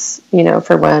piece,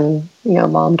 for when,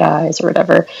 mom dies or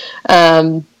whatever.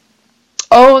 And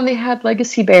they had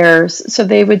legacy bears. So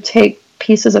they would take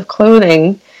pieces of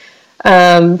clothing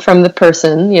from the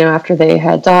person, after they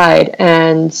had died,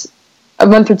 and a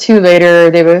month or two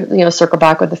later, they would, circle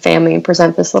back with the family and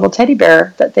present this little teddy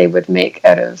bear that they would make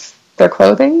out of their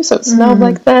clothing. So it smelled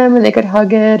like them, and they could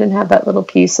hug it and have that little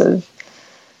piece of,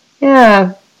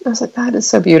 I was like, that is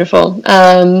so beautiful.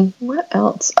 What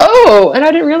else? Oh, and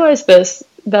I didn't realize this,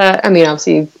 that,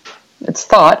 obviously it's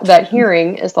thought that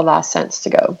hearing is the last sense to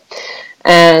go.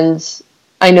 And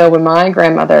I know when my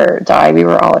grandmother died, we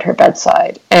were all at her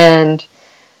bedside, and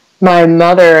my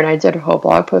mother, and I did a whole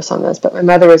blog post on this, but my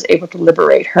mother was able to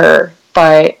liberate her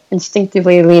by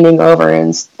instinctively leaning over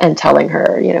and telling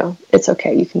her, it's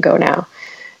okay, you can go now.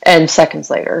 And seconds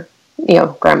later,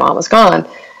 grandma was gone.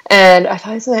 And I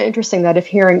thought, isn't that interesting that if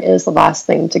hearing is the last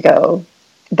thing to go,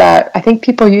 that I think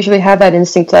people usually have that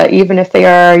instinct that even if they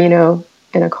are,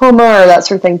 in a coma or that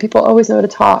sort of thing, people always know to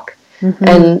talk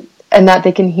and that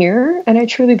they can hear. And I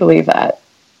truly believe that.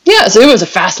 Yeah, so it was a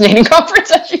fascinating conference,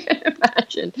 as you can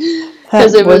imagine,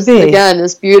 because it was, again,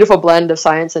 this beautiful blend of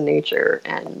science and nature,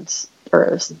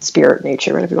 or spirit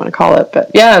nature, whatever you want to call it. But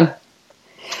yeah,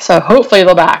 so hopefully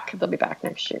they'll be back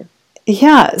next year.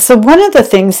 Yeah, so one of the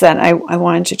things that I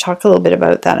wanted to talk a little bit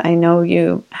about that I know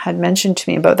you had mentioned to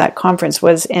me about that conference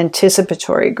was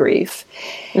anticipatory grief.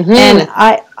 And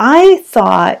I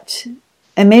thought,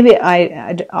 and maybe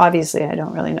obviously I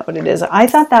don't really know what it is. I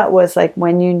thought that was like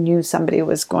when you knew somebody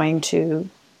was going to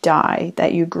die,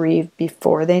 that you grieve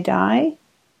before they die.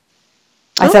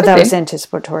 I thought that was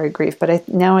anticipatory grief, but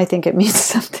now I think it means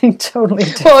something totally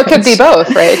different. Well, it could be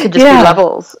both, right? It could just be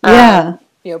levels.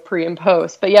 Pre and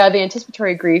post. But yeah, the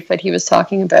anticipatory grief that he was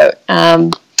talking about,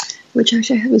 which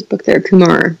actually I have his book there,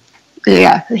 Kumar.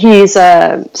 Yeah, he's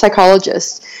a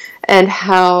psychologist, and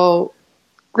how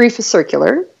grief is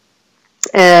circular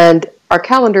and our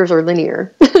calendars are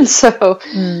linear. So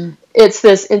it's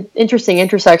this interesting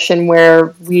intersection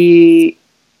where we,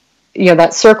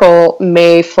 that circle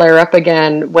may flare up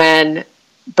again when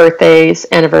birthdays,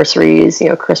 anniversaries,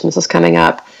 Christmas is coming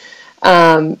up.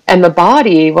 And the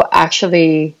body will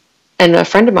actually, and a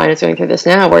friend of mine is going through this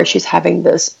now, where she's having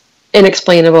this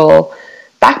inexplainable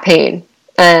back pain,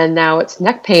 and now it's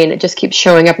neck pain. It just keeps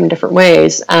showing up in different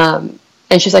ways. And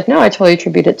she's like, no, I totally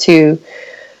attribute it to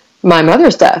my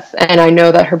mother's death, and I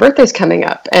know that her birthday's coming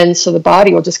up. And so the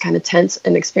body will just kind of tense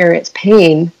and experience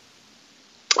pain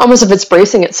almost if it's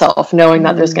bracing itself, knowing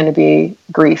that there's going to be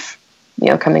grief,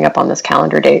 coming up on this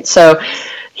calendar date. So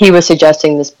he was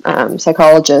suggesting, this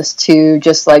psychologist, to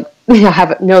just know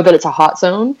that it's a hot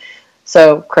zone.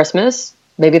 So Christmas,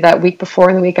 maybe that week before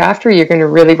and the week after, you're going to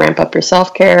really ramp up your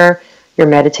self-care, your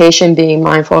meditation, being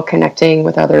mindful, connecting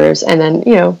with others. And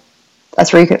then,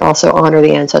 that's where you can also honor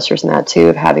the ancestors in that too,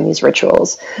 of having these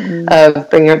rituals, of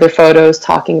bringing out their photos,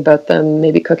 talking about them,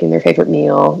 maybe cooking their favorite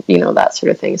meal, that sort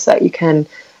of thing, so that you can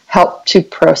help to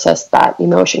process that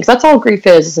emotion. Because that's all grief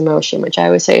is emotion, which I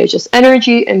always say is just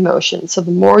energy and motion. So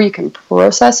the more you can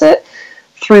process it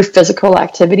through physical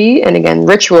activity, and again,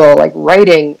 ritual, like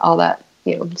writing, all that,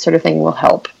 sort of thing will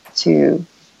help to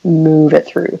move it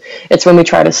through. It's when we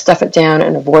try to stuff it down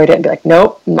and avoid it and be like,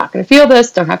 nope, I'm not going to feel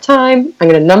this, don't have time, I'm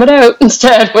going to numb it out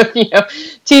instead with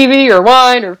TV or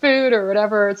wine or food or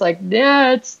whatever. It's like,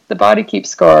 it's the body keeps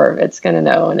score. It's going to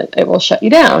know, and it will shut you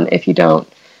down if you don't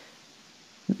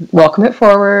welcome it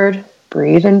forward,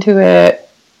 breathe into it,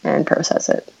 and process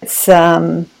it. It's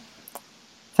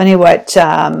funny what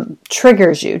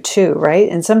triggers you too, right?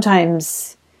 And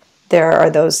sometimes there are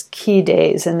those key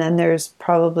days, and then there's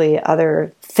probably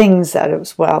other things that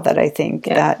as well that I think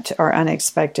that are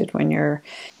unexpected when you're,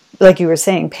 like you were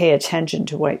saying, pay attention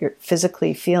to what you're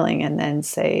physically feeling and then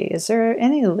say, is there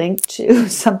any link to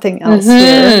something else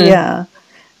here? Yeah.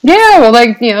 Yeah,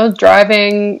 well,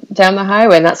 driving down the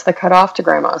highway and that's the cutoff to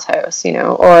grandma's house,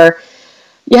 or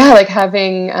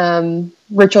having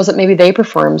rituals that maybe they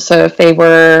perform. So if they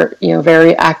were,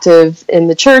 very active in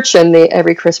the church and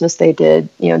every Christmas they did,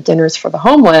 dinners for the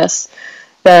homeless,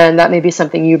 then that may be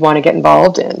something you'd want to get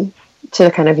involved in to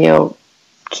kind of,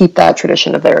 keep that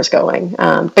tradition of theirs going.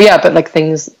 But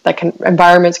things that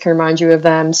environments can remind you of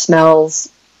them,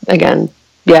 smells, again,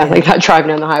 like that driving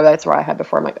down the highway, that's where I had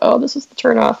before. I'm like, oh, this is the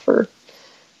turn off for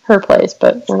her place,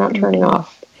 but we're not turning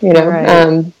off,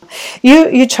 Right.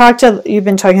 You've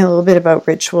been talking a little bit about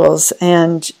rituals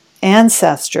and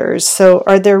ancestors. So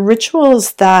are there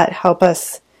rituals that help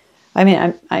us? I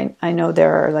mean, I know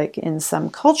there are, like, in some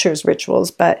cultures, rituals,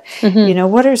 but,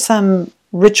 what are some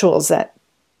rituals that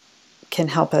can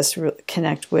help us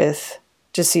connect with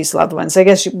deceased loved ones? I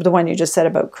guess the one you just said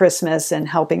about Christmas and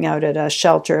helping out at a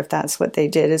shelter, if that's what they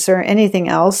did. Is there anything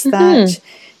else that...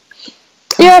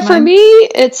 Yeah, for me,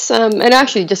 it's, and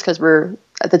actually just because we're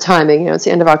at the timing, it's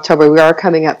the end of October, we are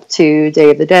coming up to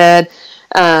Day of the Dead,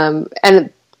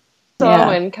 and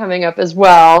Samhain coming up as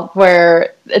well,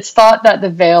 where it's thought that the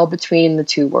veil between the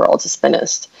two worlds is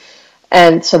thinnest,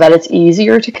 and so that it's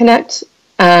easier to connect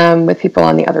with people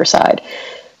on the other side.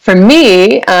 For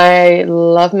me, I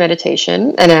love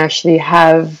meditation, and I actually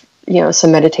have,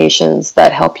 some meditations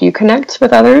that help you connect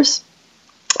with others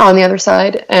on the other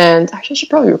side. And actually, I should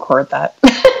probably record that.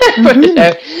 Put it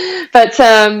out.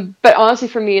 But honestly,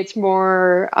 for me, it's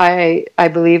more, I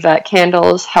believe that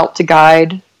candles help to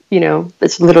guide,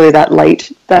 it's literally that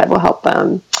light that will help,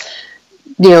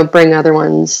 bring other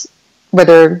ones,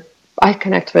 whether I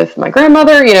connect with my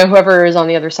grandmother, whoever is on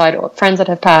the other side, or friends that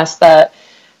have passed, that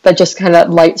just kind of, that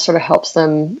light sort of helps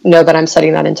them know that I'm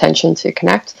setting that intention to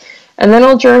connect. And then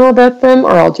I'll journal about them,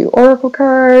 or I'll do oracle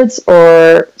cards,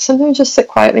 or sometimes just sit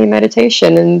quietly in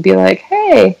meditation and be like,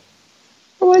 hey,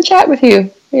 I want to chat with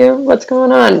you. What's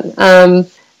going on?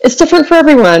 It's different for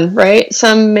everyone, right?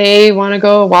 Some may want to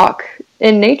go walk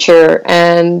in nature,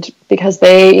 and because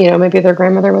they, maybe their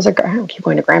grandmother was I don't keep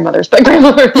going to grandmothers, but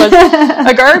grandmother was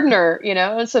a gardener,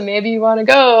 and so maybe you want to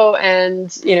go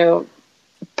and,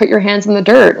 put your hands in the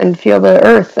dirt and feel the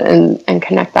earth and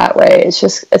connect that way.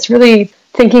 It's really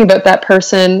thinking about that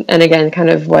person, and again, kind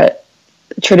of what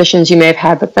traditions you may have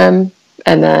had with them,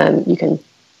 and then you can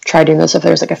try doing those. If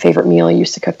there's like a favorite meal you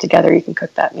used to cook together, you can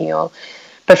cook that meal.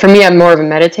 But for me, I'm more of a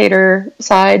meditator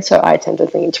side, so I tend to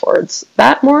lean towards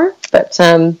that more. But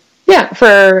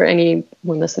for anyone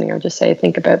listening, I would just say,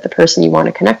 think about the person you want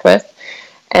to connect with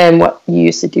and what you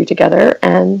used to do together,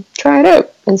 and try it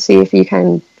out and see if you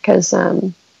can, because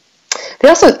they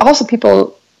also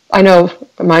people, I know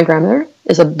my grandmother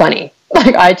is a bunny.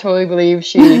 Like, I totally believe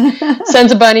she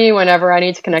sends a bunny whenever I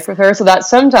need to connect with her. So that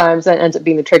sometimes that ends up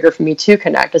being the trigger for me to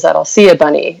connect, is that I'll see a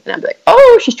bunny and I'm like,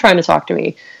 oh, she's trying to talk to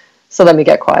me. So let me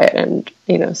get quiet and,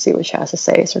 see what she has to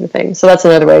say, sort of thing. So that's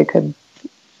another way I could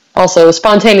also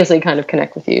spontaneously kind of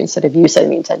connect with you. Instead of you setting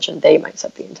the intention, they might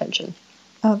set the intention.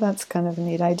 Oh, that's kind of a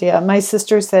neat idea. My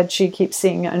sister said she keeps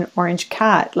seeing an orange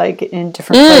cat, like, in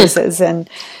different places, and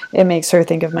it makes her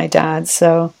think of my dad.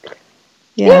 So,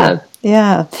 yeah.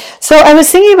 So I was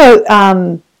thinking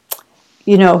about,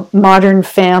 modern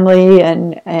family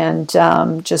and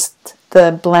just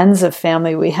the blends of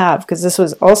family we have, because this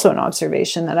was also an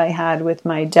observation that I had with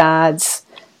my dad's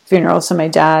funeral. So my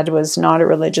dad was not a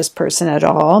religious person at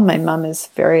all. My mom is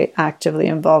very actively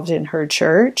involved in her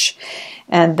church.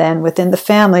 And then within the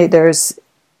family,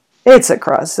 it's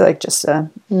across like just a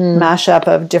mashup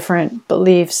of different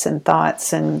beliefs and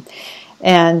thoughts. I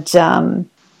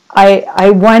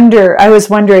was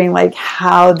wondering like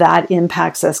how that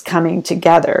impacts us coming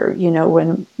together,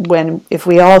 when if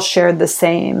we all shared the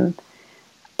same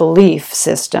belief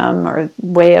system or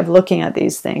way of looking at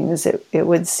these things, it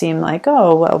would seem like,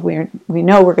 oh, well, we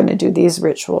know we're going to do these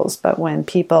rituals. But when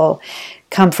people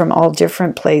come from all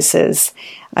different places,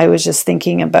 I was just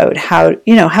thinking about how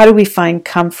do we find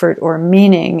comfort or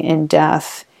meaning in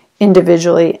death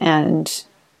individually and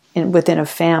within a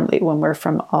family when we're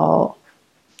from all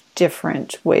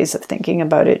different ways of thinking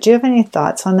about it. Do you have any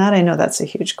thoughts on that? I know that's a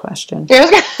huge question. You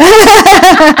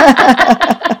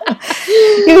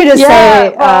can just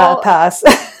say pass.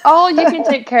 All you can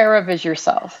take care of is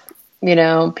yourself.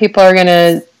 People are going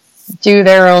to do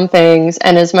their own things,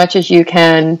 and as much as you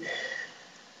can.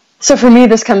 So for me,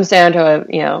 this comes down to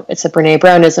it's a Brene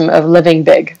Brownism of living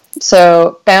big.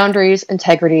 So boundaries,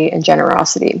 integrity, and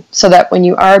generosity. So that when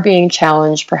you are being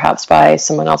challenged, perhaps by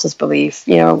someone else's belief,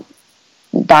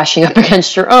 bashing up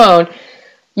against your own,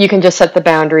 you can just set the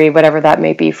boundary, whatever that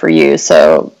may be for you.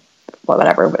 So,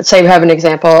 whatever. But say you have an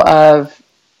example of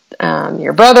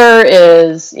your brother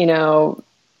is,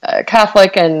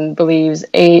 Catholic and believes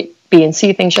A, B, and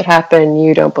C things should happen.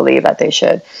 You don't believe that they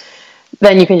should.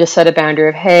 Then you can just set a boundary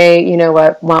of, hey, you know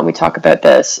what? Why don't we talk about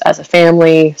this as a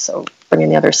family? So bring in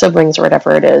the other siblings or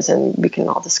whatever it is, and we can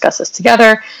all discuss this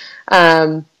together.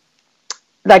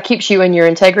 That keeps you in your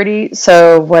integrity.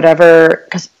 So whatever,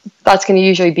 because that's going to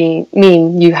usually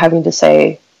mean you having to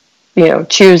say,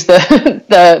 choose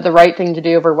the right thing to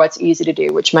do over what's easy to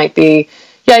do, which might be,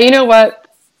 yeah, you know what,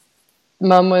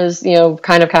 Mom was,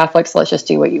 kind of Catholic, so let's just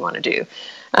do what you want to do.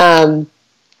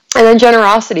 And then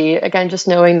generosity, again, just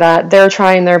knowing that they're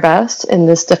trying their best in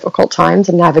this difficult time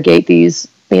to navigate these,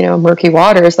 murky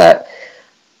waters that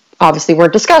obviously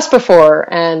weren't discussed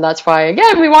before. And that's why,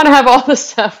 again, we want to have all this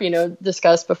stuff,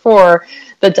 discussed before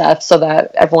the death so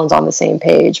that everyone's on the same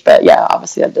page. But yeah,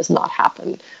 obviously that does not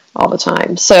happen all the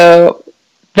time. So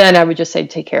then I would just say,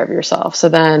 take care of yourself. So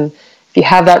then if you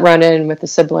have that run-in with the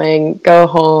sibling, go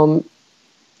home,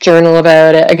 journal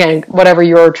about it. Again, whatever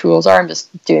your tools are, I'm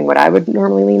just doing what I would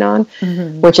normally lean on,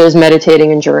 which is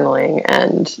meditating and journaling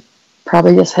and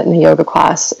probably just hitting the yoga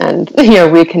class and,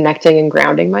 reconnecting and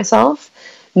grounding myself,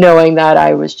 knowing that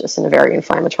I was just in a very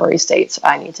inflammatory state. So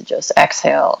I need to just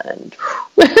exhale and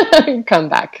come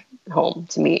back home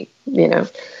to me,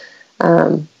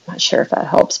 not sure if that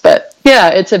helps, but yeah,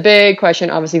 it's a big question,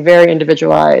 obviously very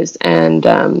individualized. And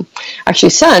actually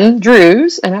son,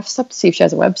 Drew's, and I have to see if she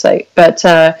has a website, but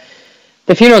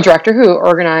the funeral director who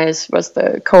was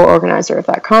the co-organizer of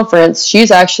that conference,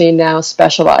 she's actually now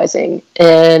specializing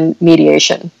in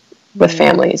mediation with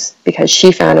families because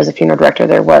she found as a funeral director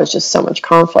there was just so much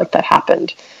conflict that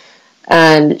happened.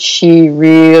 And she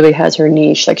really has her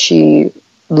niche. Like she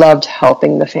loved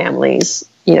helping the families,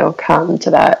 come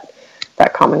to that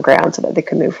common ground so that they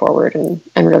could move forward and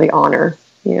really honor,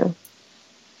 the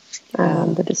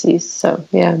deceased. So,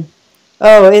 yeah.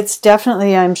 Oh, it's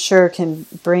definitely, I'm sure, can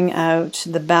bring out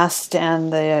the best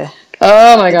and the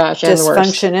oh my gosh,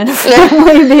 dysfunction in a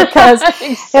family because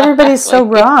exactly. Everybody's so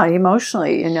raw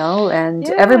emotionally, and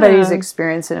everybody's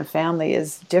experience in a family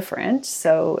is different.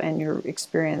 So, and your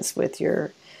experience with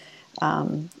your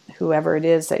whoever it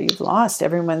is that you've lost,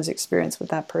 everyone's experience with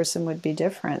that person would be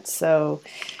different. So,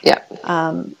 yeah.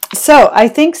 So I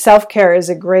think self-care is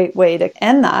a great way to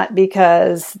end that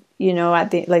because,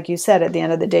 like you said, at the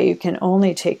end of the day, you can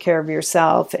only take care of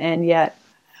yourself. And yet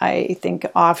I think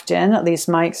often, at least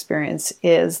my experience,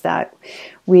 is that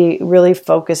we really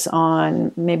focus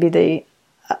on maybe the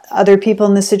other people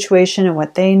in the situation and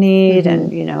what they need.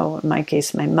 And, in my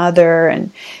case, my mother,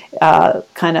 and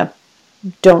kind of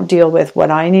don't deal with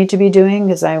what I need to be doing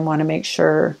because I want to make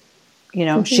sure,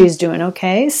 she's doing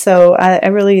okay. So I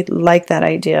really like that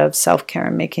idea of self-care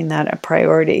and making that a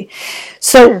priority.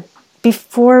 So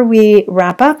before we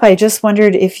wrap up, I just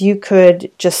wondered if you could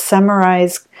just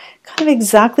summarize kind of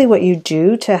exactly what you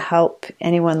do to help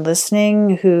anyone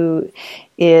listening who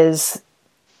is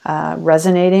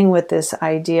resonating with this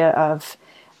idea of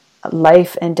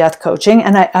life and death coaching.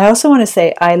 And I also want to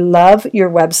say, I love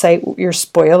your website, your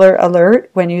spoiler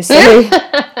alert, when you say,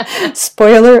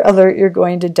 spoiler alert, you're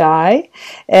going to die.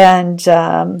 And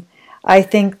I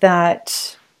think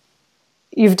that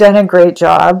you've done a great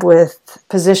job with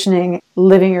positioning,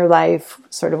 living your life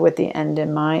sort of with the end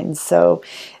in mind. So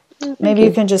maybe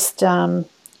you can just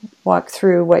walk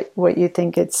through what you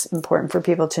think it's important for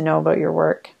people to know about your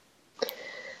work.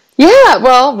 Yeah,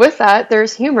 well, with that,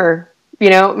 there's humor.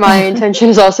 My intention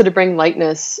is also to bring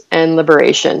lightness and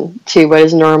liberation to what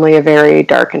is normally a very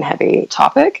dark and heavy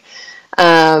topic.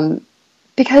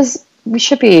 Because we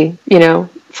should be,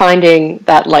 finding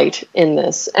that light in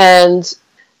this. And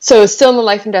so it's still in the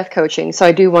life and death coaching. So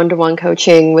I do one-to-one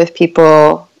coaching with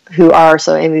people who are,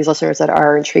 so any of these listeners that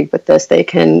are intrigued with this, they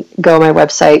can go on my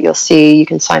website. You'll see you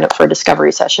can sign up for a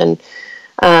discovery session,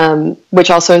 which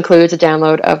also includes a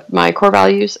download of my core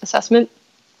values assessment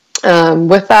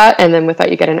with that. And then with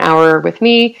that, you get an hour with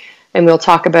me, and we'll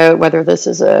talk about whether this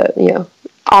is a,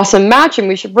 awesome match and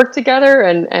we should work together.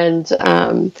 And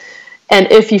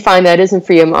if you find that isn't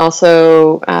for you, I'm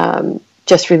also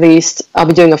just released, I'll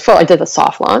be doing I did a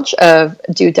soft launch of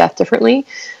Do Death Differently.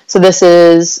 So this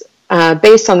is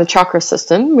based on the chakra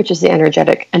system, which is the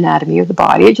energetic anatomy of the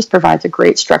body. It just provides a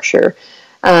great structure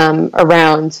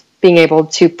around being able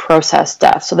to process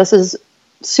death. So this is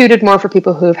suited more for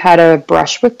people who've had a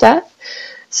brush with death.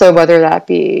 So whether that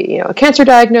be, a cancer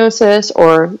diagnosis,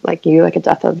 or like a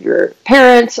death of your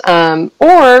parents,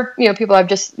 or, people have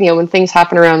just, when things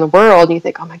happen around the world and you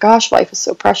think, oh my gosh, life is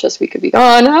so precious, we could be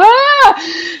gone.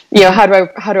 How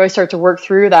do I start to work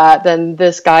through that? Then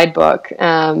this guidebook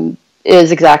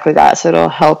is exactly that. So it'll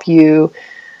help you,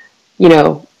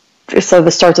 so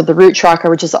the starts of the root chakra,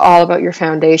 which is all about your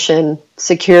foundation,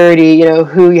 security,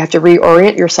 who you have to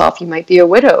reorient yourself. You might be a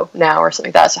widow now or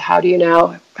something like that.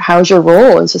 So how's your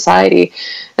role in society?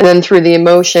 And then through the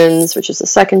emotions, which is the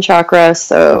second chakra.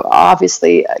 So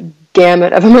obviously a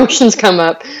gamut of emotions come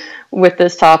up with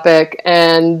this topic.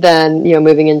 And then,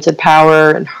 moving into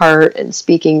power and heart and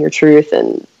speaking your truth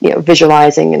and,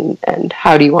 visualizing and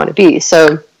how do you want to be?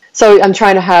 So I'm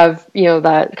trying to have,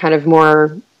 that kind of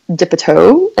more dip a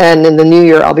toe, and in the new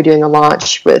year I'll be doing a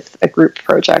launch with a group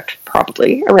project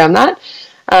probably around that,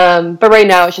 but right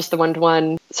now it's just the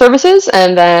one-to-one services.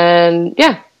 And then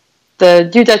the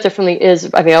Do That Differently is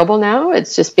available now.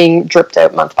 It's just being dripped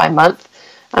out month by month,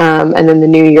 and then the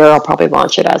new year I'll probably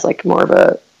launch it as like more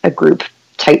of a group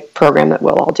type program that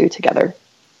we'll all do together.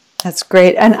 That's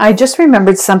great. And I just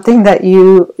remembered something that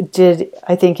you did,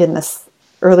 I think, in this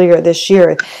earlier this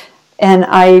year, and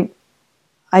I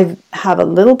have a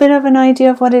little bit of an idea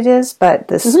of what it is, but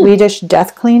the Swedish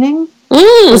death cleaning.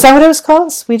 Was that what it was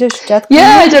called? Swedish death cleaning?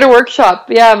 Yeah, I did a workshop.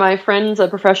 Yeah, my friend's a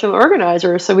professional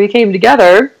organizer, so we came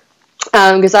together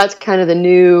because that's kind of the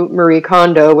new Marie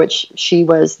Kondo, which she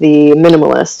was the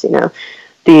minimalist,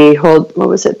 the whole, what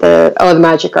was it? The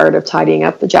magic art of tidying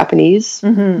up, the Japanese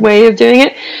way of doing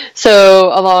it.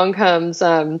 So along comes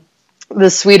the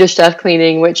Swedish death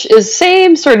cleaning, which is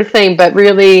same sort of thing, but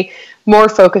really more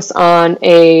focused on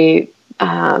a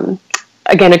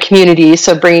community.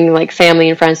 So bringing like family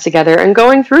and friends together and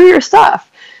going through your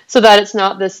stuff, so that it's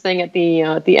not this thing at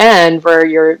the end where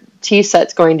your tea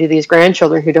set's going to these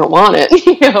grandchildren who don't want it.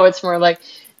 It's more like,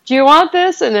 do you want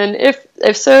this? And then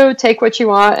if so, take what you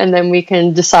want, and then we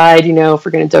can decide, if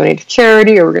we're going to donate to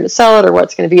charity or we're going to sell it or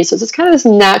what's going to be. So it's kind of this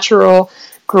natural,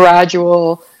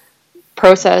 gradual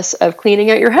process of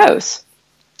cleaning out your house,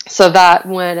 so that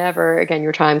whenever, again,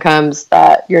 your time comes,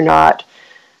 that you're not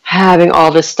having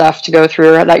all this stuff to go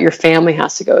through, or that your family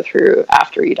has to go through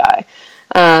after you die.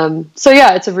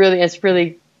 It's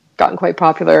really gotten quite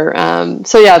popular.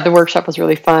 The workshop was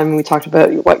really fun. We talked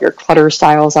about what your clutter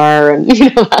styles are and,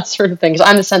 that sort of thing. 'Cause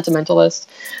I'm a sentimentalist.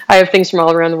 I have things from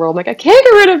all around the world. I'm like, I can't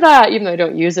get rid of that, even though I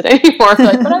don't use it anymore.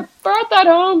 But I brought that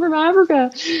home from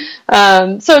Africa.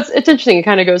 So it's interesting. It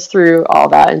kind of goes through all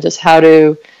that and just how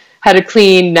to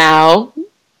clean now,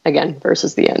 again,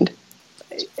 versus the end.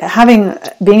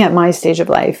 Being at my stage of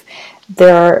life,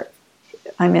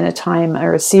 I'm in a time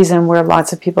or a season where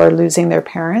lots of people are losing their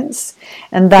parents,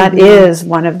 and that is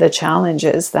one of the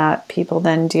challenges that people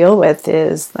then deal with,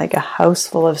 is like a house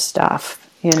full of stuff,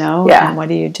 and what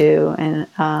do you do, and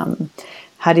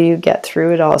how do you get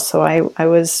through it all? So I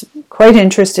was quite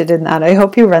interested in that. I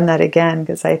hope you run that again,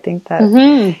 because I think that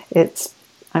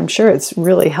I'm sure it's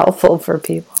really helpful for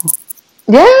people.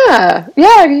 Yeah.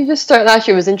 You just start.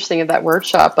 Actually, it was interesting at that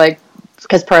workshop,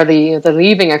 because part of the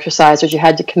leaving exercise was you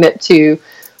had to commit to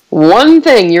one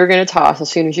thing you were going to toss as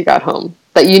soon as you got home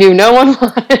that you knew no one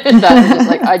wanted. That was just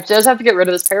like, I just have to get rid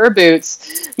of this pair of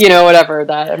boots, whatever,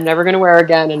 that I'm never going to wear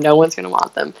again and no one's going to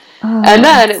want them. And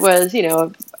then it was,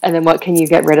 and then what can you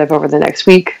get rid of over the next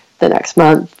week, the next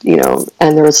month,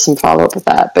 and there was some follow-up with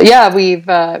that. But yeah,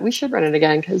 we should run it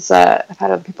again, because I've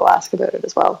had other people ask about it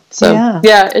as well. So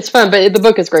yeah, it's fun, but the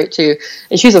book is great too.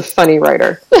 And she's a funny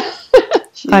writer.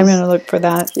 I'm going to look for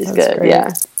that. She's good. Great.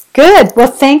 Yeah. Good. Well,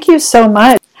 thank you so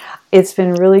much. It's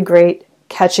been really great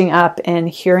catching up and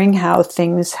hearing how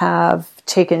things have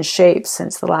taken shape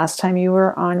since the last time you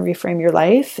were on Reframe Your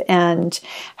Life, and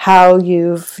how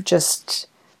you've just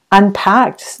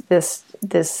unpacked this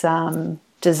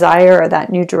desire, or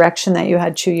that new direction that you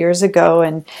had 2 years ago,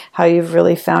 and how you've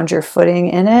really found your footing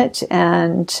in it.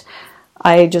 And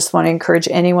I just want to encourage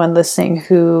anyone listening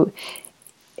who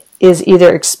is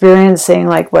either experiencing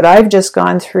like what I've just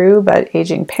gone through, but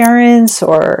aging parents,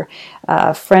 or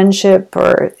friendship,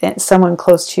 or someone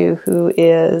close to you who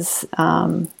is,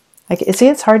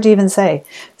 it's hard to even say,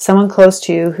 someone close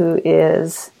to you who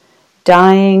is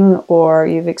dying, or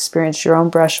you've experienced your own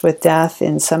brush with death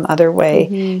in some other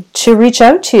way, to reach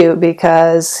out to you,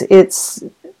 because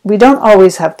we don't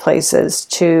always have places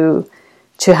to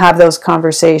have those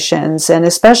conversations. And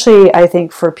especially, I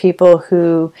think, for people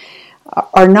who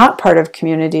are not part of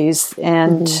communities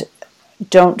and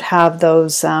don't have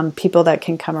those people that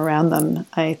can come around them,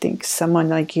 I think someone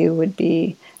like you would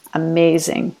be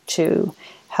amazing to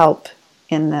help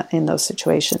in those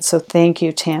situations. So thank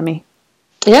you, Tammy.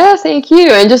 Yeah, thank you.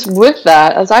 And just with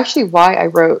that, that's actually why I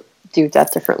wrote Do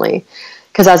Death Differently.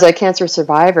 Because as a cancer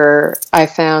survivor, I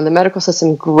found the medical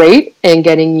system great in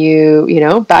getting you,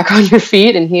 back on your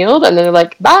feet and healed. And then they're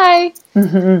like, bye.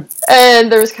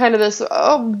 And there's kind of this,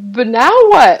 but now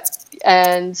what?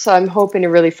 And so I'm hoping to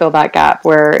really fill that gap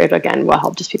where it, again, will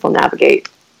help just people navigate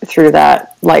through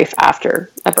that life after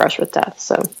a brush with death.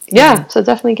 So, so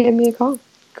definitely give me a call.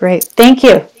 Great. Thank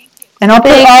you. And I'll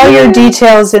put all your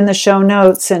details in the show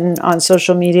notes and on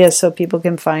social media so people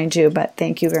can find you. But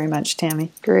thank you very much,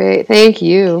 Tammy. Great. Thank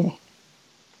you. Okay.